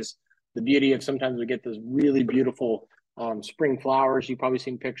conveys the beauty of, sometimes we get those really beautiful spring flowers you've probably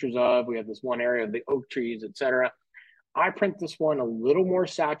seen pictures of. We have this one area of the oak trees, etc. I print this one a little more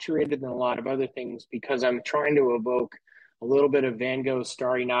saturated than a lot of other things because I'm trying to evoke a little bit of Van Gogh's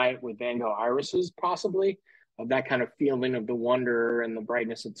Starry Night with Van Gogh irises, possibly, of that kind of feeling of the wonder and the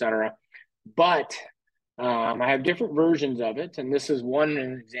brightness, etc. But I have different versions of it, and this is one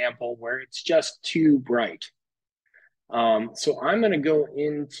example where it's just too bright. So I'm going to go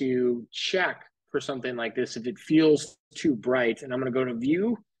into check for something like this if it feels too bright, and I'm going to go to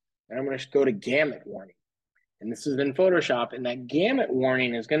View, and I'm going to go to Gamut Warning. And this is in Photoshop, and that gamut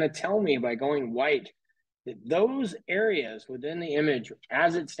warning is going to tell me by going white that those areas within the image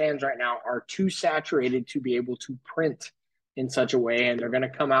as it stands right now are too saturated to be able to print in such a way, and they're going to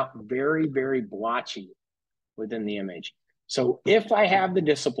come out very, very blotchy within the image. So if I have the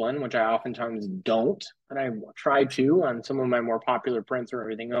discipline, which I oftentimes don't, but I try to on some of my more popular prints or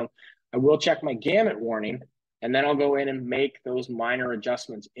everything else, I will check my gamut warning, and then I'll go in and make those minor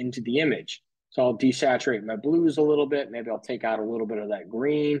adjustments into the image. So I'll desaturate my blues a little bit. Maybe I'll take out a little bit of that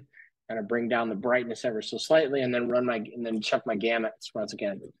green, kind of bring down the brightness ever so slightly, and then check my gamuts once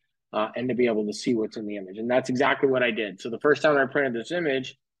again, and to be able to see what's in the image. And that's exactly what I did. So the first time I printed this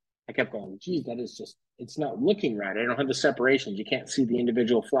image, I kept going, geez, that is just, it's not looking right. I don't have the separations. You can't see the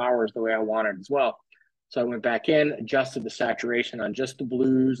individual flowers the way I wanted as well. So I went back in, adjusted the saturation on just the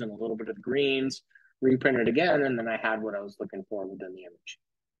blues and a little bit of the greens, reprint it again, and then I had what I was looking for within the image.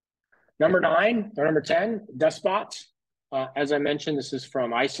 Number 9 or number 10, dust spots. As I mentioned, this is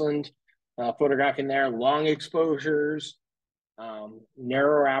from Iceland, photographing there, long exposures,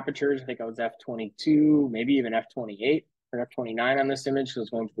 narrower apertures. I think I was f/22, maybe even f/28 or f/29 on this image, so it's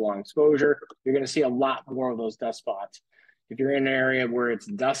going for long exposure. You're going to see a lot more of those dust spots. If you're in an area where it's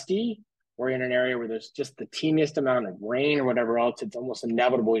dusty, or in an area where there's just the teeniest amount of rain or whatever else, it's almost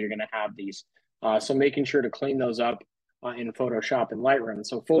inevitable you're going to have these. So making sure to clean those up in Photoshop and Lightroom.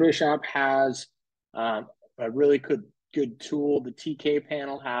 So Photoshop has a really good tool. The TK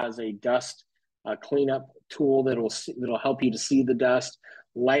panel has a dust cleanup tool that'll help you to see the dust.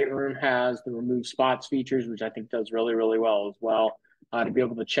 Lightroom has the remove spots features, which I think does really, really well as well, to be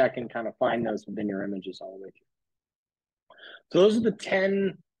able to check and kind of find those within your images all the way through. So those are the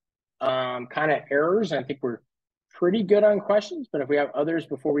 10 kind of errors. I think we're pretty good on questions, but if we have others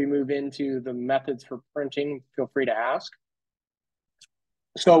before we move into the methods for printing, feel free to ask.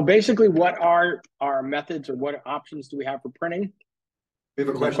 So basically, what are our methods, or what options do we have for printing? We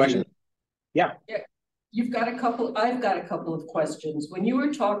have a question. Yeah. You've got a couple, I've got a couple of questions. When you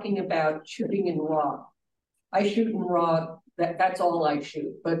were talking about shooting in RAW, I shoot in RAW, that's all I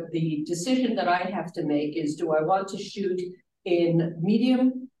shoot. But the decision that I have to make is, do I want to shoot in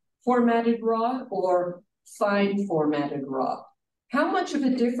medium formatted RAW or fine formatted RAW? How much of a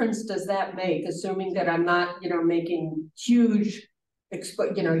difference does that make, assuming that I'm not, making huge,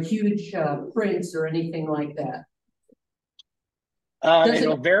 huge prints or anything like that?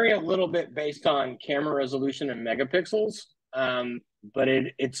 It'll vary a little bit based on camera resolution and megapixels, but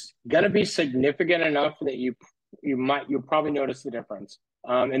it's going to be significant enough that you'll probably notice the difference.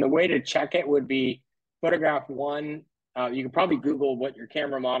 And the way to check it would be photograph one. You can probably Google what your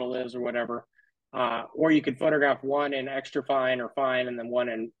camera model is or whatever, or you could photograph one in extra fine or fine, and then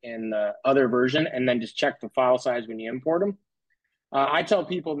one in the other version, and then just check the file size when you import them. I tell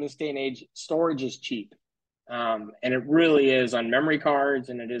people in this day and age, storage is cheap. And it really is on memory cards,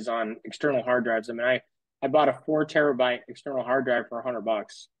 and it is on external hard drives. I mean, I bought a 4 terabyte external hard drive for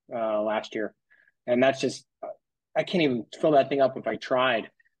 $100 last year, and that's just, I can't even fill that thing up if I tried,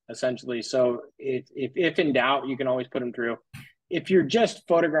 essentially. So if in doubt, you can always put them through. If you're just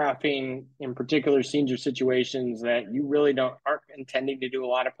photographing in particular scenes or situations that you really aren't intending to do a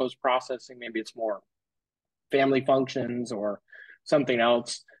lot of post-processing, maybe it's more family functions or something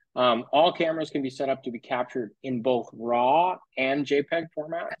else, all cameras can be set up to be captured in both RAW and JPEG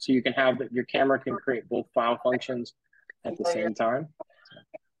format. So you can have your camera can create both file functions at the same time.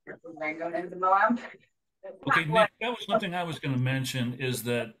 Okay, Nick, that was something I was going to mention, is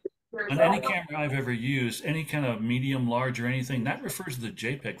that on any camera I've ever used, any kind of medium, large, or anything, that refers to the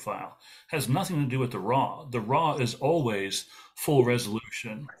JPEG file. It has nothing to do with the RAW. The RAW is always full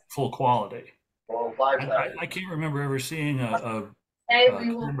resolution, full quality. I can't remember ever seeing a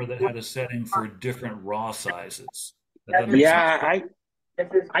camera that had a setting for different RAW sizes. Yeah,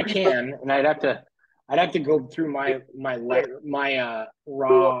 I can, and I'd have to go through my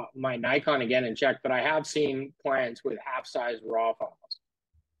RAW, my Nikon again and check. But I have seen clients with half-size RAW files.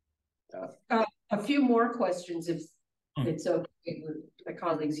 A few more questions, if it's okay with my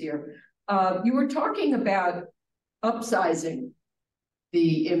colleagues here. You were talking about upsizing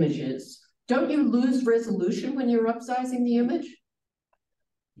the images. Don't you lose resolution when you're upsizing the image?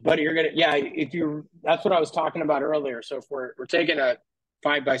 But you're gonna, that's what I was talking about earlier. So if we're taking a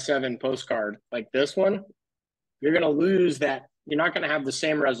 5x7 postcard like this one, you're gonna lose that. You're not gonna have the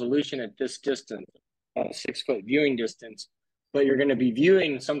same resolution at this distance, 6-foot viewing distance, but you're gonna be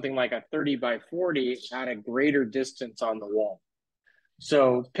viewing something like a 30x40 at a greater distance on the wall.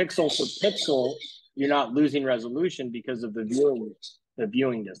 So pixel for pixel, you're not losing resolution because of the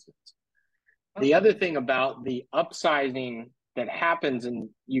viewing distance. The other thing about the upsizing that happens, and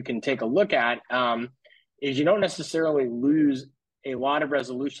you can take a look at, is you don't necessarily lose a lot of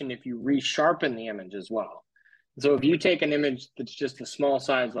resolution if you resharpen the image as well. So if you take an image that's just a small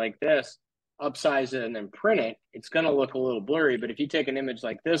size like this, upsize it and then print it, it's going to look a little blurry. But if you take an image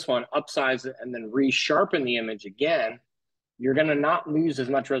like this one, upsize it and then resharpen the image again, you're going to not lose as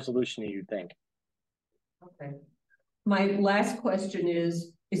much resolution as you think. Okay. My last question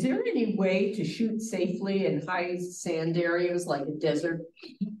is there any way to shoot safely in high sand areas like a desert?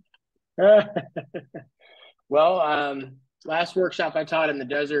 Well, last workshop I taught in the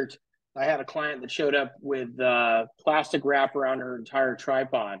desert, I had a client that showed up with plastic wrap around her entire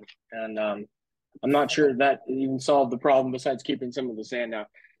tripod. And I'm not sure that even solved the problem besides keeping some of the sand out.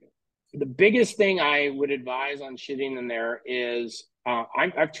 The biggest thing I would advise on shooting in there is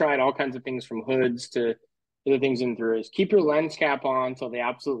I've tried all kinds of things from hoods to the things in through is keep your lens cap on till the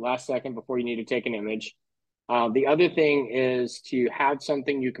absolute last second before you need to take an image. The other thing is to have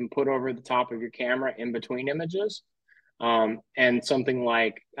something you can put over the top of your camera in between images. And something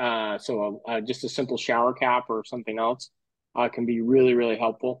like, just a simple shower cap or something else can be really, really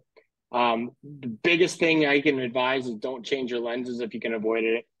helpful. The biggest thing I can advise is don't change your lenses if you can avoid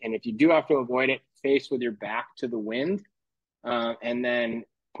it. And if you do have to avoid it, face with your back to the wind, and then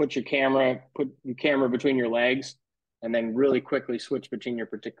put your camera between your legs, and then really quickly switch between your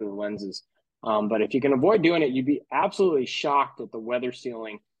particular lenses. But if you can avoid doing it, you'd be absolutely shocked at the weather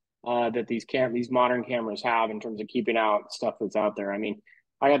sealing that these modern cameras have in terms of keeping out stuff that's out there. I mean,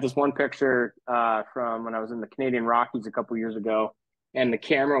 I got this one picture from when I was in the Canadian Rockies a couple years ago, and the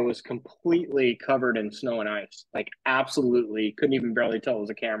camera was completely covered in snow and ice, like absolutely couldn't even barely tell it was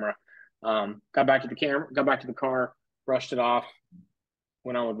a camera. Got back to the car, brushed it off,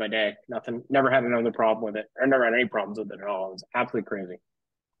 went on with my day. Nothing, never had another problem with it, or never had any problems with it at all. It was absolutely crazy.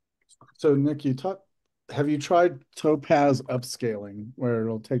 So Nick, have you tried Topaz upscaling where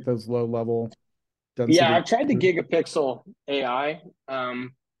it'll take those low level density? Yeah, I've tried the gigapixel AI.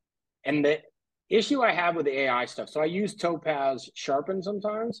 And the issue I have with the AI stuff, so I use Topaz Sharpen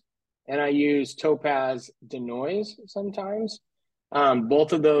sometimes, and I use Topaz Denoise sometimes.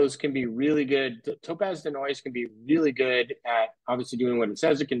 Both of those can be really good. Topaz Denoise can be really good at obviously doing what it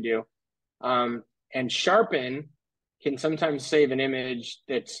says it can do. And Sharpen can sometimes save an image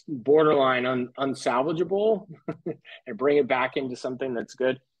that's borderline unsalvageable and bring it back into something that's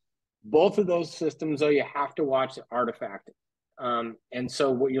good. Both of those systems, though, you have to watch the artifact. And so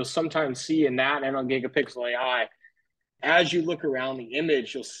what you'll sometimes see in that and on Gigapixel AI, as you look around the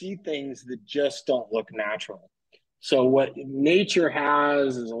image, you'll see things that just don't look natural. So what nature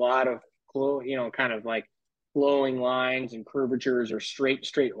has is a lot of, kind of like flowing lines and curvatures or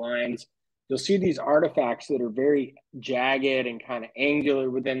straight lines. You'll see these artifacts that are very jagged and kind of angular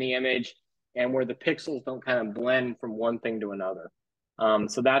within the image, and where the pixels don't kind of blend from one thing to another.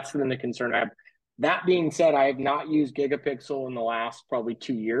 So that's been the concern I have. That being said, I have not used Gigapixel in the last probably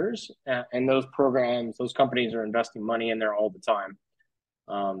 2 years, and those companies are investing money in there all the time.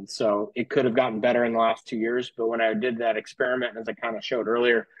 So it could have gotten better in the last 2 years, but when I did that experiment, as I kind of showed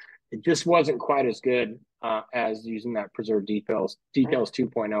earlier, it just wasn't quite as good as using that preserved details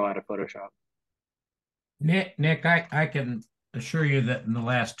 2.0 out of Photoshop. Nick, I can assure you that in the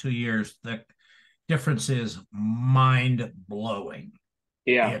last 2 years, the difference is mind blowing.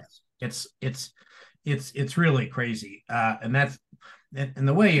 Yeah, it's really crazy, and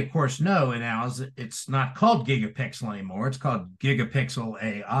the way you of course know now is it's not called Gigapixel anymore. It's called Gigapixel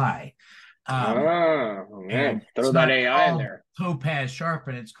AI. Man, throw that AI in there. Topaz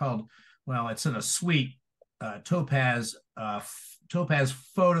Sharpen. It's called, well, it's in a suite, Topaz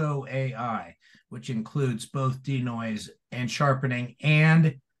Photo AI, which includes both denoise and sharpening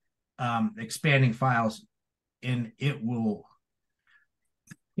and expanding files. And it will.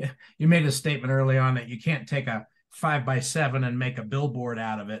 Yeah, you made a statement early on that you can't take a 5x7 and make a billboard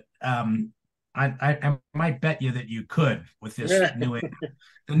out of it. I might bet you that you could with this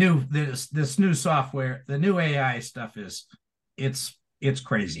this new software. The new AI stuff it's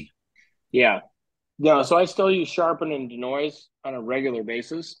crazy. Yeah. No, so I still use Sharpen and Denoise on a regular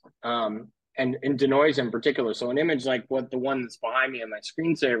basis. And Denoise in particular. So an image like the one that's behind me on my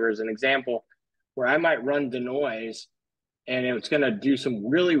screensaver is an example where I might run Denoise, and it's going to do some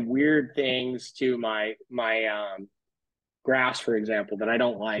really weird things to my grass, for example, that I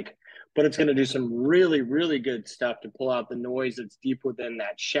don't like. But it's going to do some really, really good stuff to pull out the noise that's deep within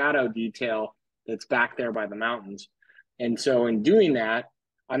that shadow detail that's back there by the mountains. And so in doing that,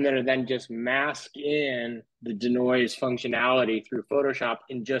 I'm going to then just mask in the denoise functionality through Photoshop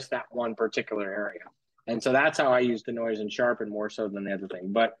in just that one particular area. And so that's how I use denoise and sharpen more so than the other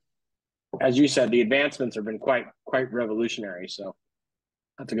thing. But as you said, the advancements have been quite revolutionary. So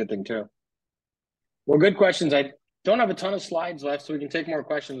that's a good thing too. Well, good questions. I don't have a ton of slides left, so we can take more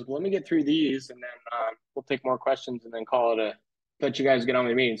questions. But let me get through these, and then we'll take more questions and then call it let you guys get on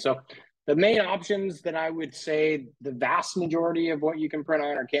with the meeting. So the main options that I would say the vast majority of what you can print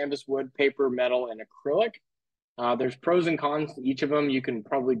on are canvas, wood, paper, metal, and acrylic. There's pros and cons to each of them. You can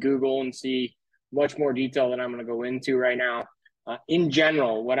probably Google and see much more detail than I'm going to go into right now. In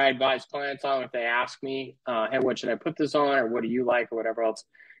general, what I advise clients on if they ask me, hey, what should I put this on, or what do you like, or whatever else,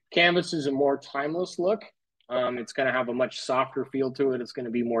 canvas is a more timeless look. It's going to have a much softer feel to it. It's going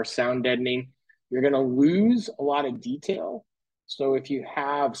to be more sound deadening. You're going to lose a lot of detail. So if you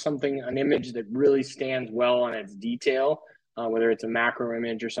have an image that really stands well on its detail, whether it's a macro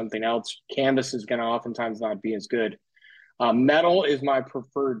image or something else, canvas is going to oftentimes not be as good. Metal is my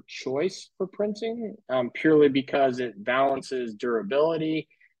preferred choice for printing, purely because it balances durability,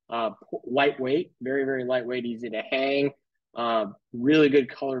 lightweight, very, very lightweight, easy to hang, really good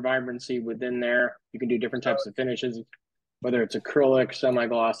color vibrancy within there. You can do different types of finishes, whether it's acrylic,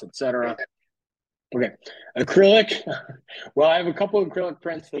 semi-gloss, etc. Okay, acrylic. Well, I have a couple of acrylic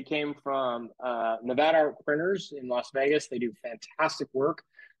prints that came from Nevada Art Printers in Las Vegas. They do fantastic work.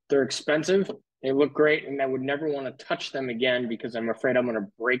 They're expensive. They look great, and I would never want to touch them again because I'm afraid I'm going to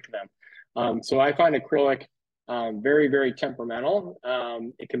break them. So I find acrylic very, very temperamental.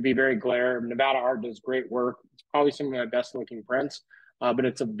 It can be very glare. Nevada Art does great work. It's probably some of my best looking prints, but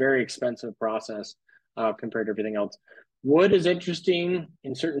it's a very expensive process compared to everything else. Wood is interesting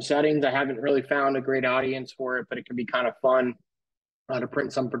in certain settings. I haven't really found a great audience for it, but it can be kind of fun to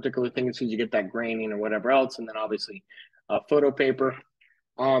print some particular things because you get that graining or whatever else. And then obviously photo paper.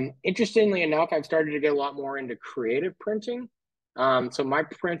 Interestingly enough, I've started to get a lot more into creative printing. So my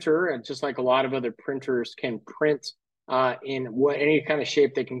printer, just like a lot of other printers, can print in any kind of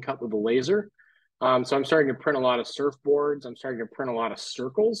shape they can cut with a laser. So I'm starting to print a lot of surfboards. I'm starting to print a lot of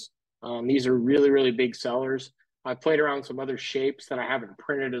circles. These are really, really big sellers. I've played around with some other shapes that I haven't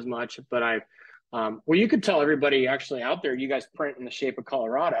printed as much, but well, you could tell everybody actually out there, you guys print in the shape of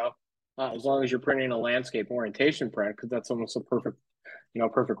Colorado, as long as you're printing a landscape orientation print, because that's almost a perfect,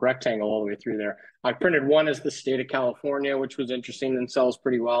 perfect rectangle all the way through there. I printed one as the state of California, which was interesting and sells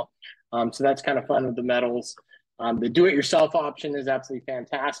pretty well. So that's kind of fun with the metals. The do-it-yourself option is absolutely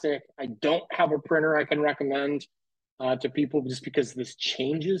fantastic. I don't have a printer I can recommend to people just because this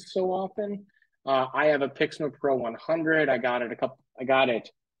changes so often. I have a Pixma Pro 100. I got it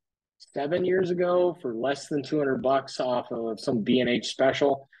 7 years ago for less than $200 off of some B&H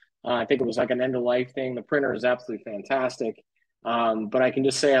special. I think it was like an end of life thing. The printer is absolutely fantastic. But I can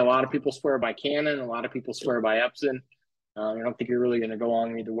just say a lot of people swear by Canon. A lot of people swear by Epson. I don't think you're really going to go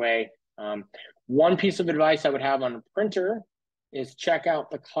on either way. One piece of advice I would have on a printer is check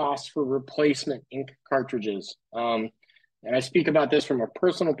out the cost for replacement ink cartridges. And I speak about this from a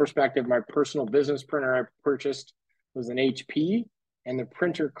personal perspective. My personal business printer I purchased was an HP, and the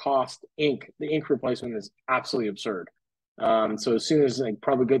printer cost ink. The ink replacement is absolutely absurd. So as soon as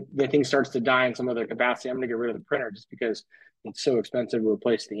the thing starts to die in some other capacity, I'm going to get rid of the printer just because it's so expensive to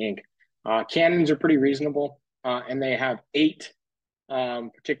replace the ink. Canons are pretty reasonable, and they have 8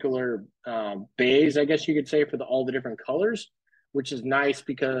 particular bays, I guess you could say, for all the different colors, which is nice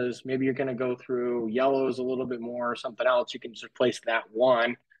because maybe you're going to go through yellows a little bit more or something else. You can just replace that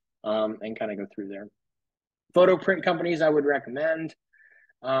one and kind of go through there. Photo print companies I would recommend.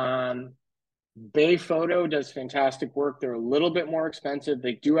 Bay Photo does fantastic work. They're a little bit more expensive.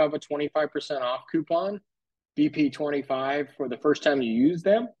 They do have a 25% off coupon, BP25, for the first time you use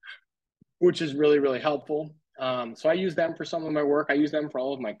them, which is really, really helpful. So I use them for some of my work. I use them for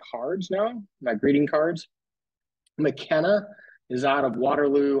all of my cards now, my greeting cards. McKenna is out of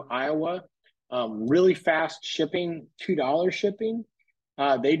Waterloo, Iowa. Really fast shipping, $2 shipping.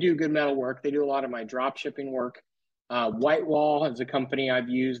 They do good metal work. They do a lot of my drop shipping work. Whitewall is a company I've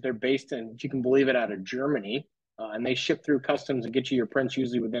used. They're based in, if you can believe it, out of Germany. And they ship through customs and get you your prints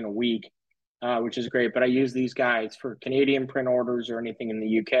usually within a week, which is great. But I use these guys for Canadian print orders or anything in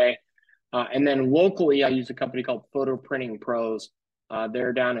the UK. And then locally, I use a company called Photo Printing Pros.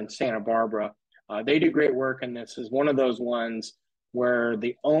 They're down in Santa Barbara. They do great work, and this is one of those ones where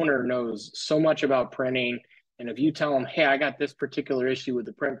the owner knows so much about printing. And if you tell them, hey, I got this particular issue with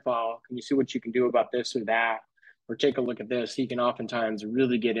the print file, can you see what you can do about this or that? Or take a look at this. He can oftentimes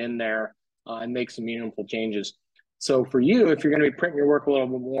really get in there and make some meaningful changes. So for you, if you're going to be printing your work a little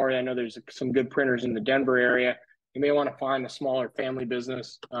bit more, I know there's some good printers in the Denver area. You may want to find a smaller family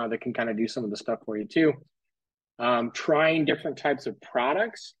business that can kind of do some of the stuff for you too. Trying different types of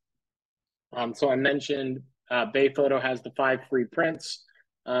products. So I mentioned Bay Photo has the 5 free prints.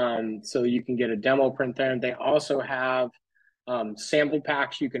 So you can get a demo print there. And they also have sample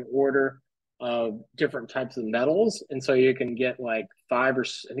packs you can order of different types of metals. And so you can get like 5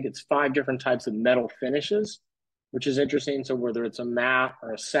 different types of metal finishes, which is interesting. So whether it's a matte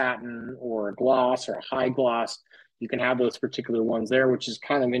or a satin or a gloss or a high gloss, you can have those particular ones there, which is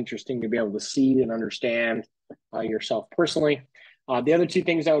kind of interesting to be able to see and understand yourself personally. The other 2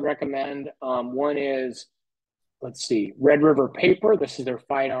 things I would recommend, one is, let's see, Red River Paper. This is their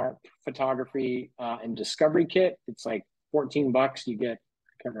fine art photography and discovery kit. It's like $14. You get,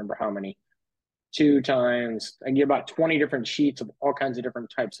 I can't remember how many, 2 times, I get about 20 different sheets of all kinds of different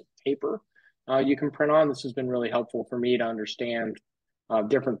types of paper you can print on. This has been really helpful for me to understand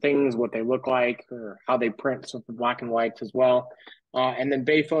different things, what they look like, or how they print, so for black and whites as well. And then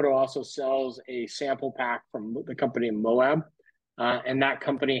Bay Photo also sells a sample pack from the company Moab. And that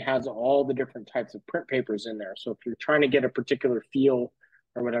company has all the different types of print papers in there. So if you're trying to get a particular feel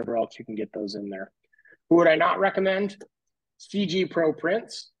or whatever else, you can get those in there. Who would I not recommend? CG Pro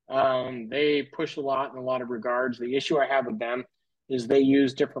Prints. They push a lot in a lot of regards. The issue I have with them is they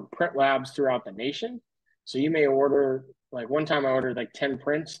use different print labs throughout the nation. So you may order, like one time I ordered like 10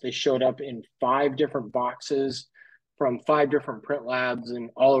 prints. They showed up in 5 different boxes from 5 different print labs and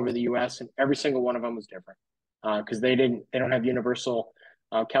all over the US, and every single one of them was different because they don't have universal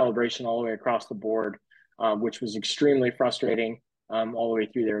calibration all the way across the board, which was extremely frustrating all the way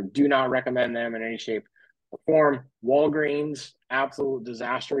through there. Do not recommend them in any shape or form. Walgreens, absolute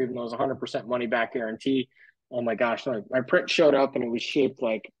disaster, even though it was 100% money back guarantee. Oh my gosh, my print showed up and it was shaped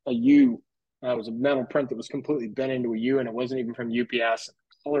like a U. It was a metal print that was completely bent into a U, and it wasn't even from UPS. The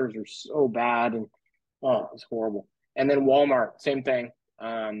colors are so bad, and oh, it was horrible. And then Walmart, same thing,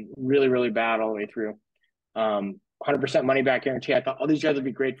 really, really bad all the way through. 100% money back guarantee. I thought, oh, these guys would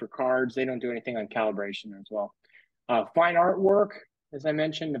be great for cards. They don't do anything on calibration as well. Fine artwork, as I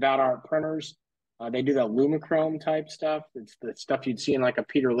mentioned, Nevada Art Printers. They do that Lumichrome type stuff. It's the stuff you'd see in like a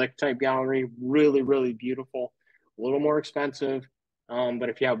Peter Lick type gallery. Really, really beautiful. A little more expensive. But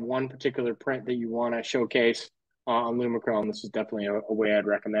if you have one particular print that you want to showcase on Lumichrome, this is definitely a way I'd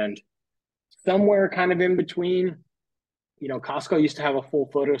recommend. Somewhere kind of in between, you know, Costco used to have a full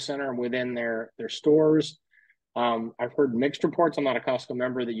photo center within their stores. I've heard mixed reports. I'm not a Costco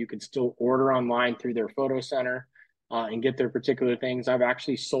member, that you could still order online through their photo center and get their particular things. I've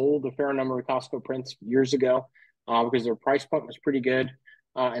actually sold a fair number of Costco prints years ago because their price point was pretty good.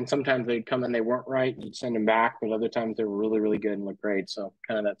 And sometimes they'd come and they weren't right, and you'd send them back, but other times they were really, really good and looked great. So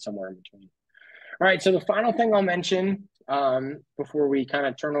kind of that somewhere in between. All right, so the final thing I'll mention before we kind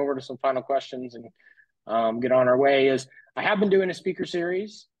of turn over to some final questions and get on our way is I have been doing a speaker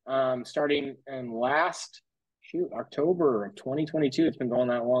series starting in October of 2022. It's been going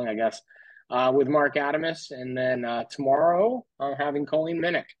that long, I guess, with Mark Adamus. And then tomorrow I'm having Colleen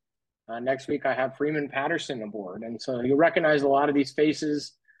Minnick. Next week I have Freeman Patterson aboard. And so you'll recognize a lot of these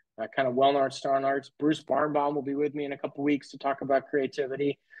faces, kind of well-known star arts. Bruce Barnbaum will be with me in a couple of weeks to talk about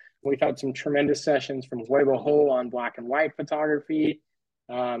creativity. We've had some tremendous sessions from Huevo Ho on black and white photography.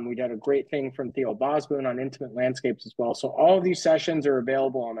 We did a great thing from Theo Bosboon on intimate landscapes as well. So all of these sessions are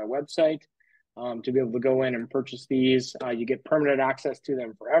available on my website to be able to go in and purchase these. You get permanent access to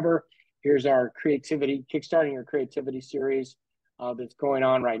them forever. Here's our creativity, Kickstarting Your Creativity series that's going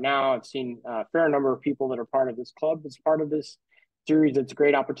on right now. I've seen a fair number of people that are part of this club as part of this series. It's a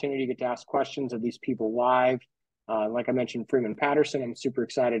great opportunity to get to ask questions of these people live. Like I mentioned, Freeman Patterson, I'm super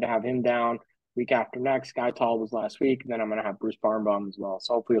excited to have him down week after next. Guy Tall was last week, and then I'm going to have Bruce Barnbaum as well.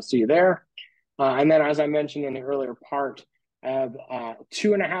 So hopefully you'll see you there. And then, as I mentioned in the earlier part, I have a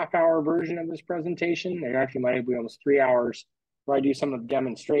 2.5-hour version of this presentation. There actually might be almost 3 hours where I do some of the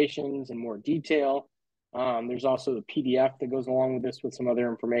demonstrations in more detail. There's also the PDF that goes along with this with some other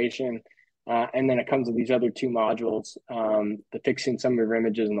information. And then it comes with these other 2 modules, the fixing some of your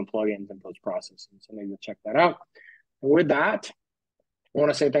images and the plugins and post-processing. So maybe you'll check that out. And with that, I want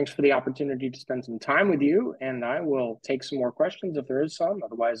to say thanks for the opportunity to spend some time with you, and I will take some more questions if there is some.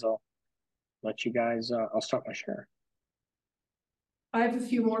 Otherwise, I'll let you guys, I'll start my share. I have a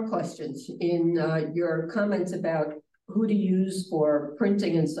few more questions. In your comments about who to use for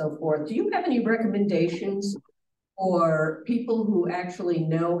printing and so forth, do you have any recommendations for people who actually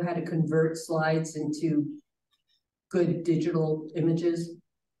know how to convert slides into good digital images?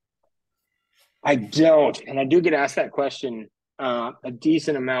 I don't, and I do get asked that question a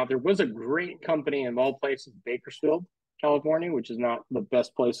decent amount. There was a great company in all places, Bakersfield, California, which is not the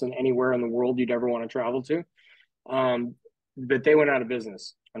best place in anywhere in the world you'd ever want to travel to. But they went out of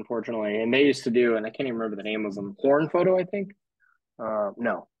business, unfortunately. And they used to do, and I can't even remember the name of them, Horn Photo, I think.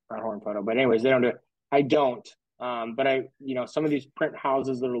 No, not Horn Photo. But anyways, they don't do it. I don't. But some of these print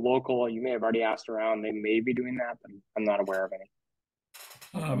houses that are local, you may have already asked around, they may be doing that, but I'm not aware of any.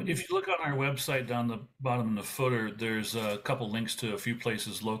 If you look on our website down the bottom of the footer, there's a couple links to a few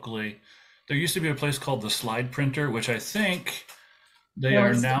places locally. There used to be a place called the Slide Printer, which I think they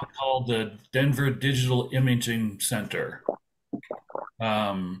are now called the Denver Digital Imaging Center.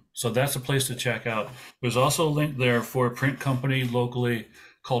 So that's a place to check out. There's also a link there for a print company locally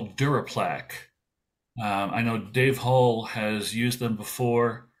called Duraplaque. I know Dave Hull has used them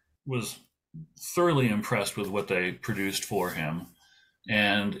before, was thoroughly impressed with what they produced for him.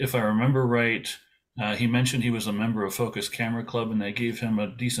 And if I remember right, he mentioned he was a member of Focus Camera Club, and they gave him a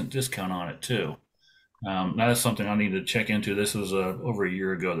decent discount on it too. Now that's something I need to check into. This was over a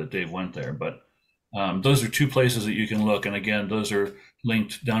year ago that Dave went there, but Those are two places that you can look. And again, those are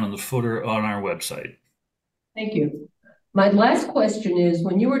linked down in the footer on our website. Thank you. My last question is,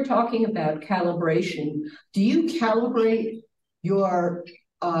 when you were talking about calibration, do you calibrate your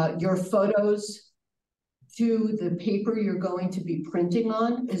photos to the paper you're going to be printing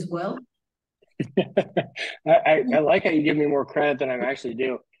on as well? I like how you give me more credit than I actually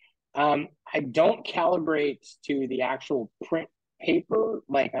do. I don't calibrate to the actual print paper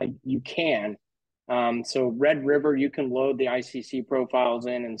like you can. So Red River, you can load the ICC profiles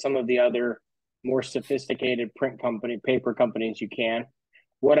in, and some of the other more sophisticated paper companies you can.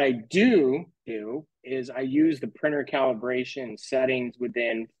 What I do is I use the printer calibration settings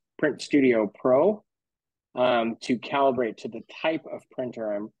within Print Studio Pro to calibrate to the type of print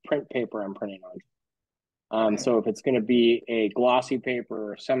paper I'm printing on. So if it's going to be a glossy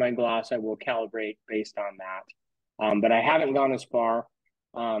paper or semi-gloss, I will calibrate based on that. But I haven't gone as far.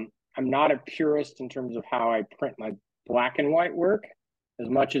 I'm not a purist in terms of how I print my black and white work as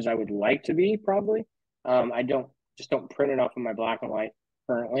much as I would like to be, probably. I don't print enough of my black and white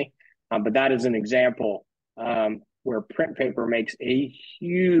currently. But that is an example where print paper makes a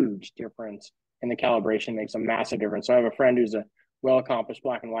huge difference, and the calibration makes a massive difference. So I have a friend who's a well-accomplished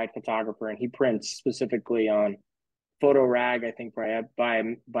black and white photographer, and he prints specifically on photo rag, I think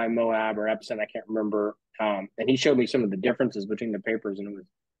by Moab or Epson, I can't remember. And he showed me some of the differences between the papers, and it was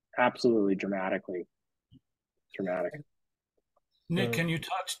absolutely dramatic. Nic, can you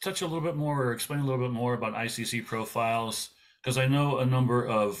touch a little bit more or explain a little bit more about ICC profiles? Because I know a number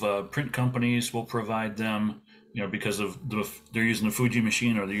of print companies will provide them, because of they're using the Fuji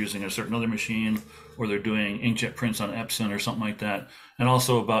machine, or they're using a certain other machine, or they're doing inkjet prints on Epson or something like that. And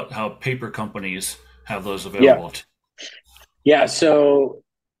also about how paper companies have those available. Yeah. So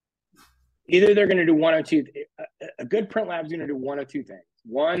either they're going to do one or two. A good print lab is going to do one or two things.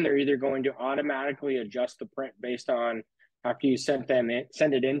 One, they're either going to automatically adjust the print based on after you send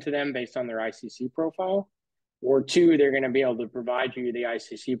it into them based on their ICC profile. Or two, they're going to be able to provide you the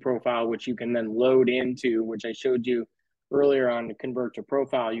ICC profile, which you can then load into, which I showed you earlier on to convert to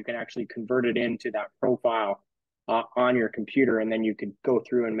profile. You can actually convert it into that profile on your computer, and then you could go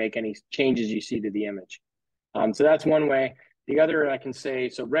through and make any changes you see to the image. So that's one way. The other I can say,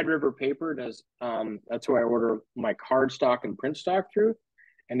 so Red River Paper does, that's where I order my card stock and print stock through.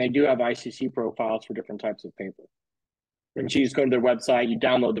 And they do have ICC profiles for different types of paper. And you just go to their website, you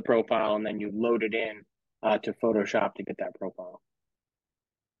download the profile, and then you load it in to Photoshop to get that profile.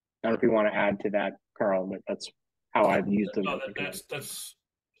 I don't know if you want to add to that, Carl, but that's how I've used them.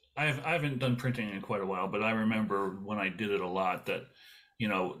 I haven't done printing in quite a while, but I remember when I did it a lot that,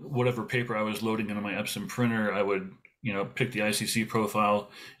 whatever paper I was loading into my Epson printer, I would, pick the ICC profile,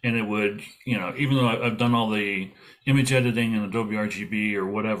 and it would, even though I've done all the image editing in Adobe RGB or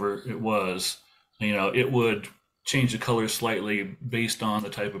whatever it was, it would change the color slightly based on the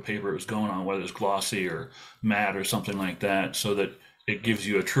type of paper it was going on, whether it's glossy or matte or something like that, so that it gives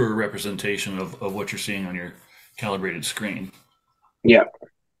you a truer representation of what you're seeing on your calibrated screen. Yeah.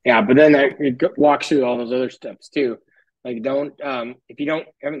 But then it walks through all those other steps too. Like if you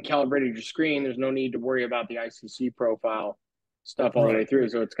haven't calibrated your screen, there's no need to worry about the ICC profile stuff all the way through.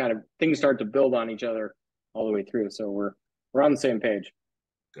 So it's kind of, things start to build on each other all the way through. So we're on the same page.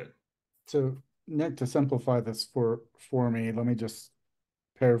 Good. So Nic, to simplify this for me, let me just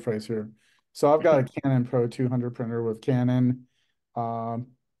paraphrase here. So I've got a Canon Pro 200 printer with Canon.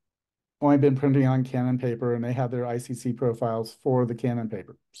 Only been printing on Canon paper, and they have their ICC profiles for the Canon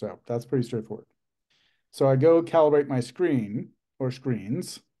paper. So that's pretty straightforward. So I go calibrate my screen or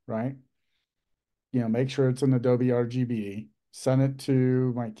screens, right? Make sure it's an Adobe RGB, send it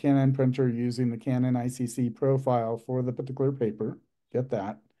to my Canon printer using the Canon ICC profile for the particular paper, get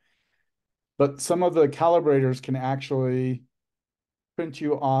that. But some of the calibrators can actually print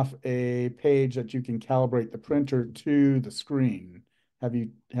you off a page that you can calibrate the printer to the screen. Have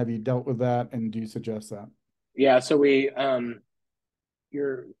you dealt with that, and do you suggest that? Yeah, so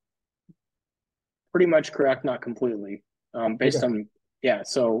you're pretty much correct, not completely. Based on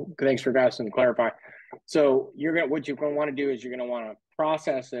so thanks for asking to clarify. So what you're going to want to do is you're going to want to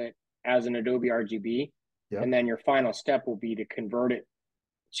process it as an Adobe RGB, and then your final step will be to convert it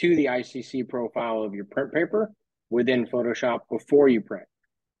to the ICC profile of your print paper within Photoshop before you print.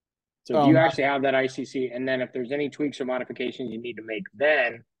 So if you actually have that ICC, and then if there's any tweaks or modifications you need to make,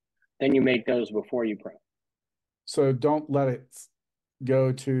 then you make those before you print. So don't let it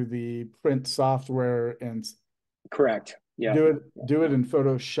go to the print software and correct. Yeah. Do it in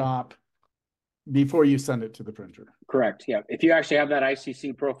Photoshop before you send it to the printer. Correct. Yeah. If you actually have that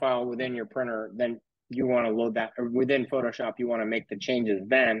ICC profile within your printer, then you want to load that, or within Photoshop, you want to make the changes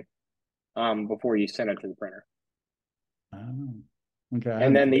then before you send it to the printer. Oh, okay.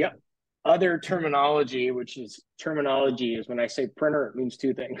 And then the other terminology, is when I say printer, it means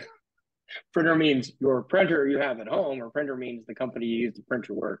two things. Printer means your printer you have at home, or printer means the company you use to print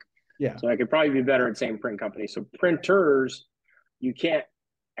your work. Yeah. So I could probably be better at saying print company. So printers, you can't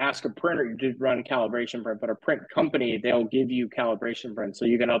ask a printer to run calibration print, but a print company, they'll give you calibration print. So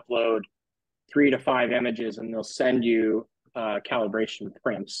you can upload 3 to 5 images and they'll send you calibration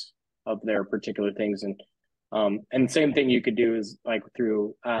prints of their particular things. And same thing you could do is like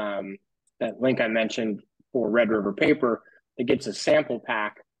through that link I mentioned for Red River Paper, it gets a sample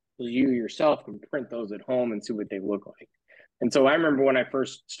pack so you yourself can print those at home and see what they look like. And so I remember when I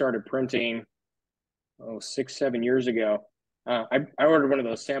first started printing, 6, 7 years ago, I ordered one of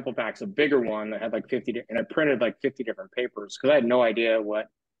those sample packs, a bigger one that had like 50, and I printed like 50 different papers because I had no idea what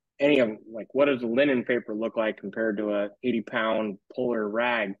any of them, like what does a linen paper look like compared to a 80-pound polar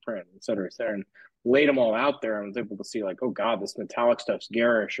rag print, et cetera, and laid them all out there. And was able to see like, oh God, this metallic stuff's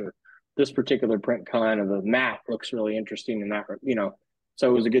garish, or this particular print kind of the matte looks really interesting in that, so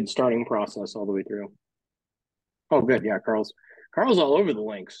it was a good starting process all the way through. Oh, good. Yeah, Carl's all over the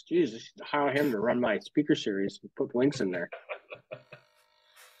links. Jesus, I should hire him to run my speaker series and put links in there.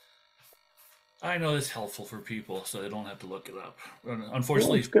 I know it's helpful for people so they don't have to look it up.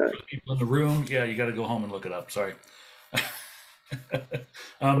 Unfortunately, good. for the people in the room, yeah, you got to go home and look it up. Sorry. The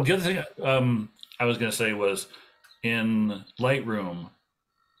other thing I was going to say was in Lightroom,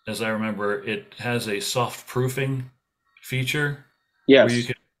 as I remember, it has a soft proofing feature. Yes.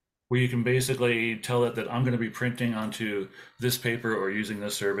 Where you can basically tell it that I'm going to be printing onto this paper or using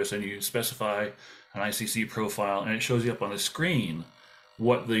this service, and you specify an ICC profile, and it shows you up on the screen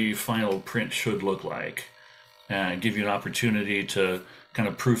what the final print should look like, and give you an opportunity to kind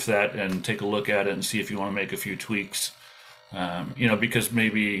of proof that and take a look at it and see if you want to make a few tweaks. Because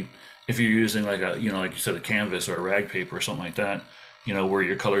maybe if you're using like like you said, a canvas or a rag paper or something like that, where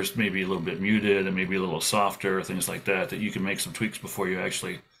your colors may be a little bit muted and maybe a little softer, things like that, that you can make some tweaks before you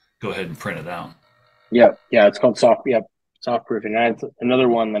actually go ahead and print it out. Yeah, it's called soft proofing. That's another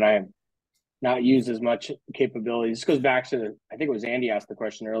one that I have not used as much capabilities. This goes back to, I think it was Andy asked the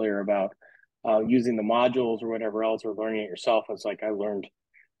question earlier about using the modules or whatever else, or learning it yourself. It's like I learned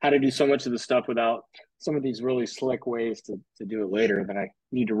how to do so much of the stuff without some of these really slick ways to do it later that I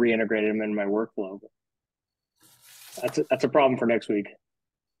need to reintegrate them in my workflow. That's a problem for next week.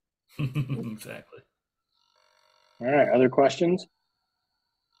 Exactly. All right, other questions?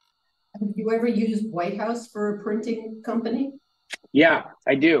 Have you ever used White House for a printing company? Yeah,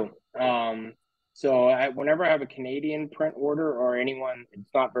 I do. So whenever I have a Canadian print order or anyone,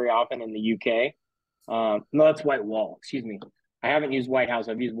 it's not very often in the UK. No, that's White Wall. Excuse me. I haven't used White House.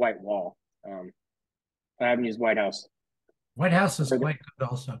 I've used White Wall. I haven't used White House. White House is quite good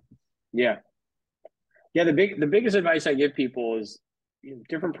also. Yeah. Yeah, the biggest advice I give people is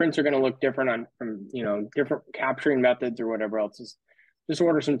different prints are going to look different from different capturing methods or whatever else. Just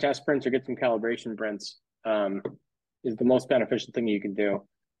order some test prints or get some calibration prints is the most beneficial thing you can do.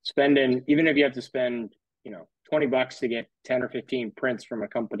 Even if you have to spend $20 to get 10 or 15 prints from a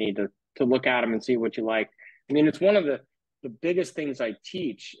company to look at them and see what you like. I mean, it's one of the biggest things I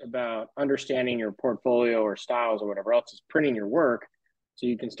teach about understanding your portfolio or styles or whatever else is printing your work, so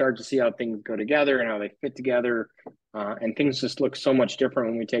you can start to see how things go together and how they fit together. And things just look so much different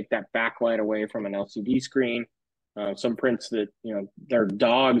when we take that backlight away from an LCD screen. Some prints that, they're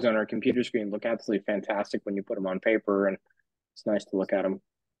dogs on our computer screen look absolutely fantastic when you put them on paper, and it's nice to look at them.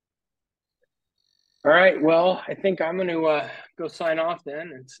 All right, well, I think I'm going to go sign off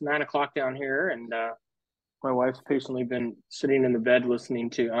then. It's 9:00 down here, and my wife's patiently been sitting in the bed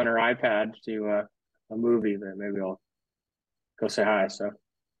listening on her iPad to a movie that maybe I'll go say hi. So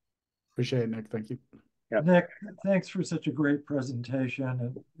appreciate it, Nick. Thank you. Yeah. Nick, thanks for such a great presentation,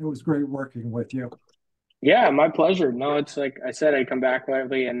 and it was great working with you. Yeah, my pleasure. No, it's like I said, I come back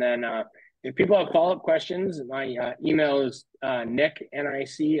lightly, and then if people have follow-up questions, my email is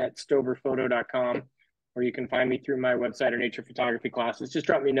nic@stoverphoto.com, or you can find me through my website or nature photography classes. Just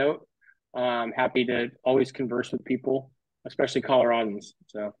drop me a note. I'm happy to always converse with people, especially Coloradans.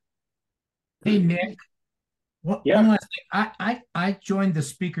 So, hey Nick, one last thing. I joined the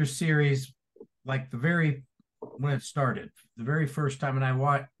speaker series like when it started, the very first time, and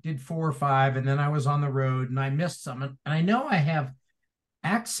I did 4 or 5, and then I was on the road and I missed some, and I know I have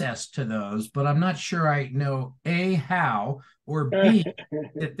access to those, but I'm not sure I know A, how, or B,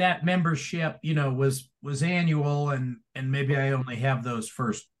 that membership was annual, and maybe I only have those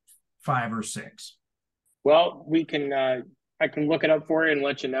first 5 or 6. Well, we can I can look it up for you and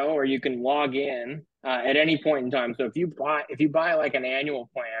let you know, or you can log in at any point in time. So if you buy like an annual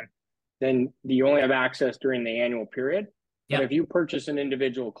plan, then you only have access during the annual period. But Yeah. if you purchase an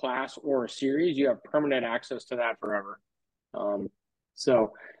individual class or a series, you have permanent access to that forever.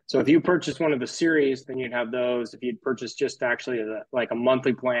 So if you purchase one of the series, then you'd have those. If you'd purchase just actually like a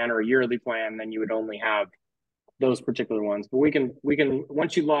monthly plan or a yearly plan, then you would only have those particular ones. But we can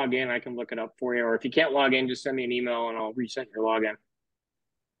once you log in, I can look it up for you. Or if you can't log in, just send me an email and I'll reset your login.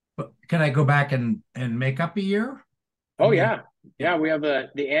 But can I go back and make up a year? Oh yeah. We have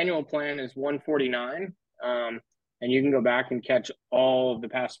the annual plan is $149. And you can go back and catch all of the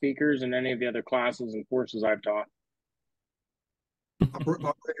past speakers and any of the other classes and courses I've taught.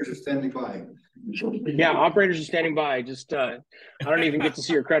 Operators are standing by. Yeah, operators are standing by. Just I don't even get to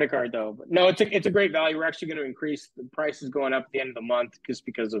see your credit card though. But no, it's a great value. We're actually going to increase the price is going up at the end of the month just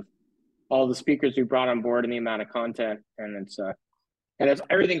because of all the speakers we brought on board and the amount of content. And it's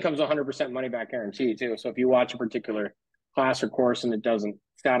everything comes 100% money back guarantee too. So if you watch a particular class or course and it doesn't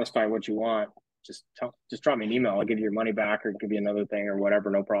satisfy what you want, just drop me an email. I'll give you your money back or give you another thing or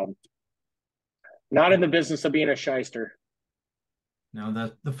whatever. No problem. Not in the business of being a shyster.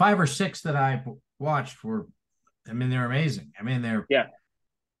 No, the 5 or 6 that I watched were, I mean, they're amazing. I mean, they're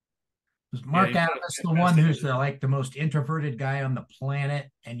Was Mark Adams the one who's like the most introverted guy on the planet?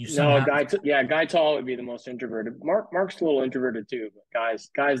 And you somehow... Guy Tall would be the most introverted. Mark's a little introverted too, but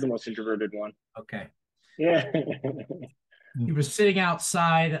Guy's the most introverted one. Okay. Yeah. He was sitting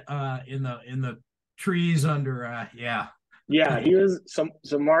outside in the trees under Yeah, he was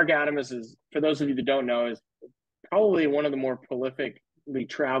so Mark Adams is, for those of you that don't know, is probably one of the more prolifically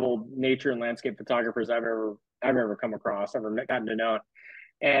traveled nature and landscape photographers I've ever come across, ever gotten to know.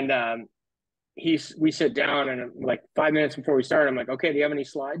 And we sit down and like 5 minutes before we start, I'm like, okay, do you have any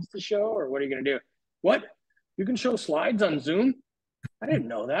slides to show or what are you going to do? What? You can show slides on Zoom? I didn't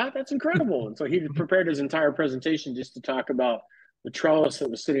know that. That's incredible. And so he prepared his entire presentation just to talk about the trellis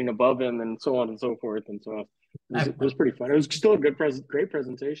that was sitting above him and so on and so forth. And so it was pretty fun. It was still a great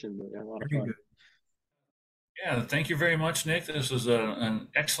presentation, but yeah, a lot of fun. Yeah, thank you very much, Nick. This was an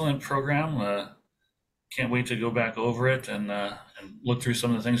excellent program. Can't wait to go back over it and look through some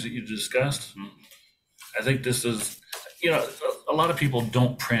of the things that you discussed. And I think this is, a lot of people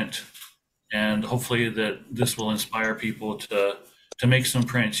don't print, and hopefully that this will inspire people to make some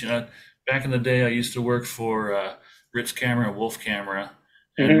prints. Back in the day, I used to work for Ritz Camera, Wolf Camera,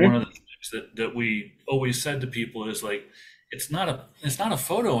 and one of the things that we always said to people is like, it's not a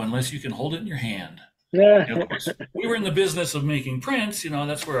photo unless you can hold it in your hand. Yeah. Of course, we were in the business of making prints.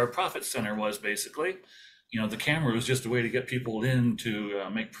 That's where our profit center was basically. The camera was just a way to get people in to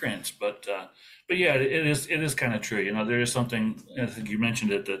make prints. But yeah, it is kind of true. There is something, I think you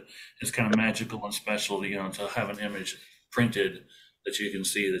mentioned it, that is kind of magical and special, to have an image printed that you can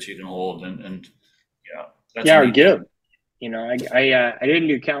see, that you can hold, and yeah. That's or give. I didn't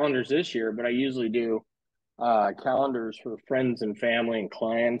do calendars this year, but I usually do calendars for friends and family and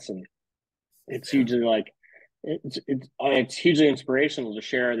clients, and it's usually like it's hugely inspirational to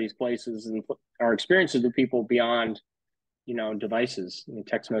share these places and our experiences with people beyond devices,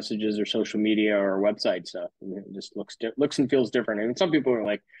 text messages or social media or website stuff. And it just looks and feels different. And some people are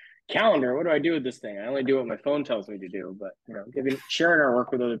like, calendar, what do I do with this thing? I only do what my phone tells me to do. But sharing our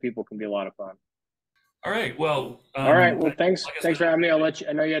work with other people can be a lot of fun. All right. Well. Thanks for having me.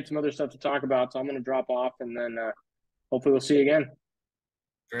 I know you had some other stuff to talk about, so I'm going to drop off, and then hopefully we'll see you again.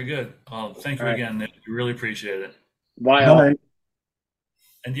 Very good. Well, thank you again, Nick. We really appreciate it. Bye.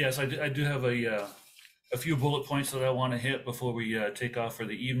 And yes, I do have a few bullet points that I want to hit before we take off for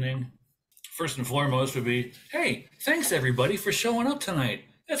the evening. First and foremost would be, hey, thanks everybody for showing up tonight.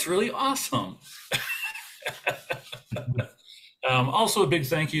 That's really awesome. Also, a big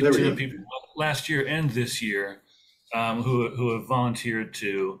thank you to the people last year and this year who have volunteered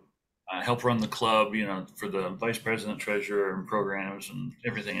to help run the club, for the vice president, treasurer, and programs and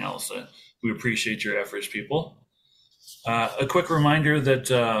everything else. We appreciate your efforts, people. A quick reminder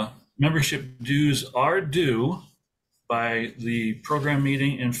that membership dues are due by the program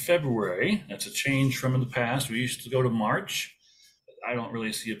meeting in February. That's a change from in the past. We used to go to March. I don't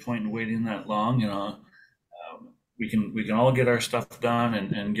really see a point in waiting that long. We can all get our stuff done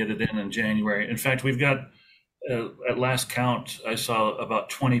and get it in January. In fact, we've got at last count, I saw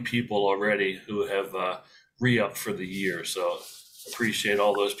about 20 people already who have re-upped for the year. So appreciate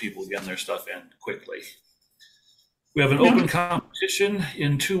all those people getting their stuff in quickly. We have an open competition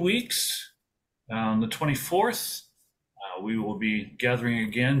in 2 weeks. On the 24th, we will be gathering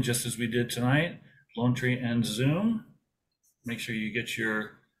again, just as we did tonight, Lone Tree and Zoom. Make sure you get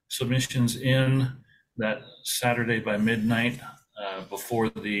your submissions in that Saturday by midnight before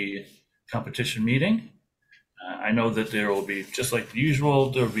the competition meeting. I know that there will be, just like the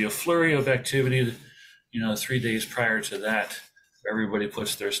usual, there will be a flurry of activity, 3 days prior to that. Everybody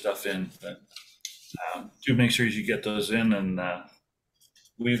puts their stuff in, but do make sure you get those in. And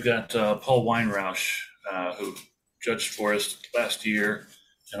we've got Paul Weinrausch, who judged for us last year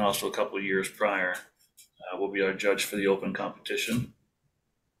and also a couple of years prior, will be our judge for the open competition.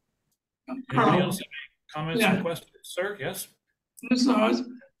 Anybody else have any comments or questions? Sir, yes? This is,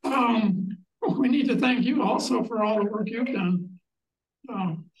 we need to thank you also for all the work you've done.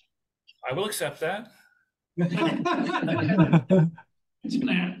 I will accept that.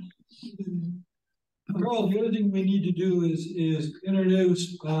 Carl, the other thing we need to do is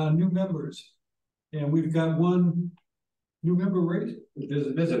introduce new members. And we've got one new member, right?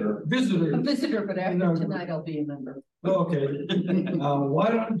 Visitor. A visitor, but after tonight I'll be a member. Okay.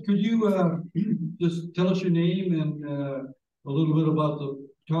 Could you just tell us your name and a little bit about the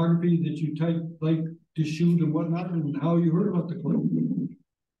photography that you like to shoot and whatnot, and how you heard about the club?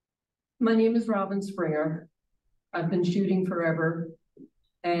 My name is Robin Springer. I've been shooting forever,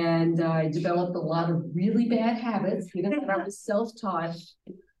 and I developed a lot of really bad habits, even when I was self-taught.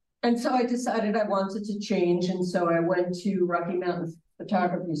 And so I decided I wanted to change, and so I went to Rocky Mountain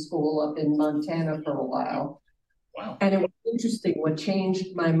Photography School up in Montana for a while. Wow. And it was interesting. What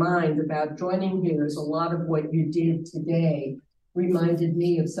changed my mind about joining here is a lot of what you did today reminded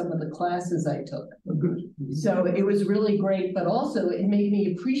me of some of the classes I took. So it was really great, but also it made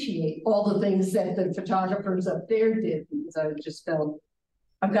me appreciate all the things that the photographers up there did, because I just felt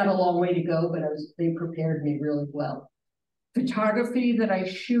I've got a long way to go, but they prepared me really well. Photography that I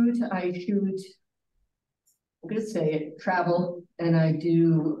shoot, I'm gonna say it, travel, and I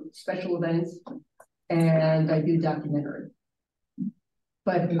do special events, and I do documentary.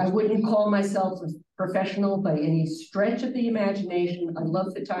 But I wouldn't call myself a professional by any stretch of the imagination. I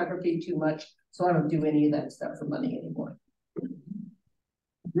love photography too much, so I don't do any of that stuff for money anymore.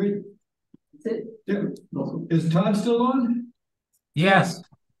 Great. That's it. Yeah. Is Todd still on? Yes.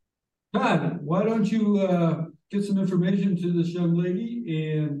 Todd, why don't you get some information to this young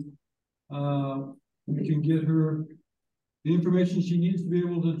lady, and we can get her the information she needs to be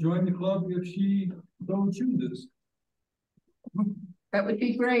able to join the club if she don't choose. That would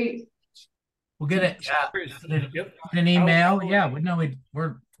be great. We'll get it. Yep. An email. Yeah,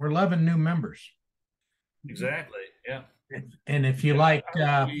 we're loving new members. Exactly. Yeah. And if you like,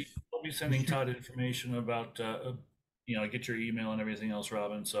 I'll be sending Todd information about, get your email and everything else,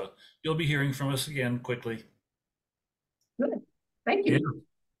 Robin. So you'll be hearing from us again quickly. Good. Thank you.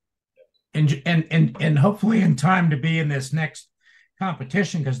 And hopefully in time to be in this next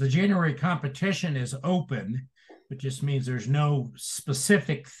competition, because the January competition is open, which just means there's no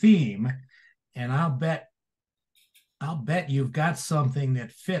specific theme. And I'll bet you've got something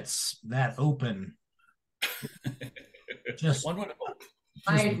that fits that open. Just one would hope.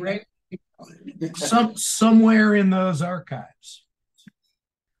 I agree. Somewhere in those archives.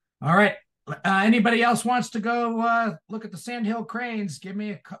 All right. Anybody else wants to go look at the Sandhill Cranes? Give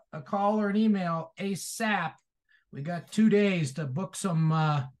me a call or an email ASAP. We got 2 days to book some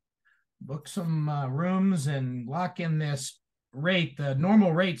rooms and lock in this rate. The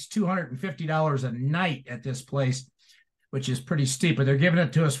normal rate's $250 a night at this place, which is pretty steep, but they're giving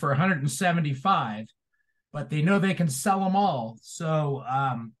it to us for $175, but they know they can sell them all. So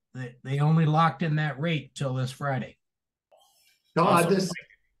they only locked in that rate till this Friday. Todd,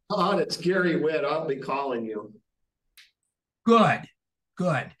 it's Gary Witt. I'll be calling you. Good.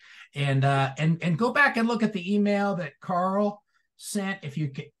 And go back and look at the email that Carl sent. If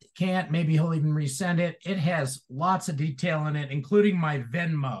you can't, maybe he'll even resend it. It has lots of detail in it, including my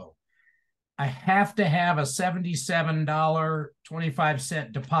Venmo. I have to have a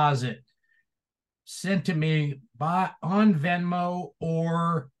 $77.25 deposit sent to me on Venmo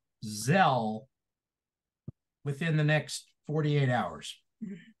or Zelle within the next 48 hours.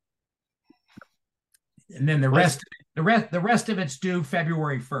 And then the rest of it's due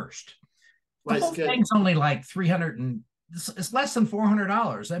February 1st. The whole thing's only like it's less than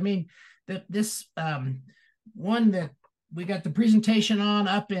 $400. I mean, this one that we got the presentation on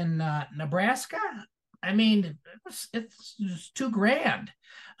up in Nebraska, I mean, it's $2,000.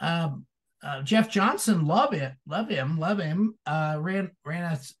 Jeff Johnson, love him. Ran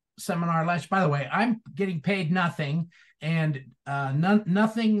a seminar last. By the way, I'm getting paid nothing, and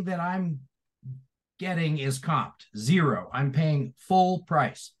nothing that I'm getting is comped. Zero. I'm paying full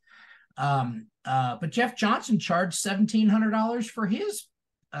price. But Jeff Johnson charged $1,700 for his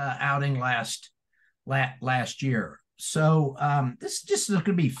outing last year. So this is just going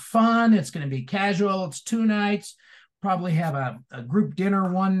to be fun. It's going to be casual. It's 2 nights. Probably have a group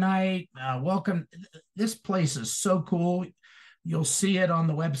dinner one night. Welcome. this place is so cool. You'll see it on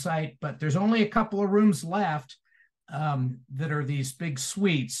the website, but there's only a couple of rooms left that are these big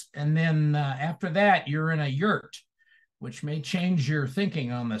suites. And then after that, you're in a yurt, which may change your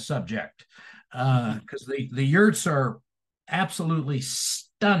thinking on the subject, because the yurts are absolutely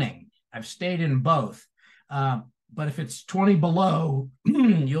stunning. I've stayed in both. But if it's 20 below,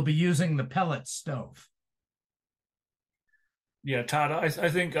 you'll be using the pellet stove. Yeah, Todd, I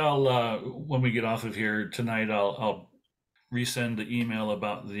think I'll when we get off of here tonight, I'll resend the email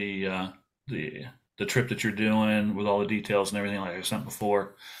about the trip that you're doing with all the details and everything like I sent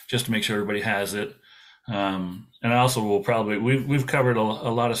before, just to make sure everybody has it. And I also will probably we've covered a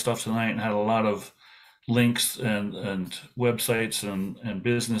lot of stuff tonight and had a lot of links and websites and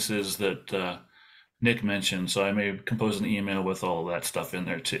businesses that Nick mentioned. So I may compose an email with all of that stuff in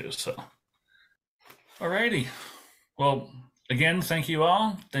there too. So, alrighty. Well, again, thank you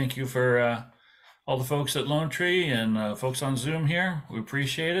all. Thank you for all the folks at Lone Tree and folks on Zoom here. We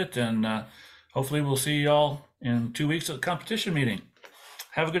appreciate it. And hopefully we'll see you all in 2 weeks at the competition meeting.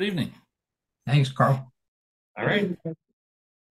 Have a good evening. Thanks, Carl. All right.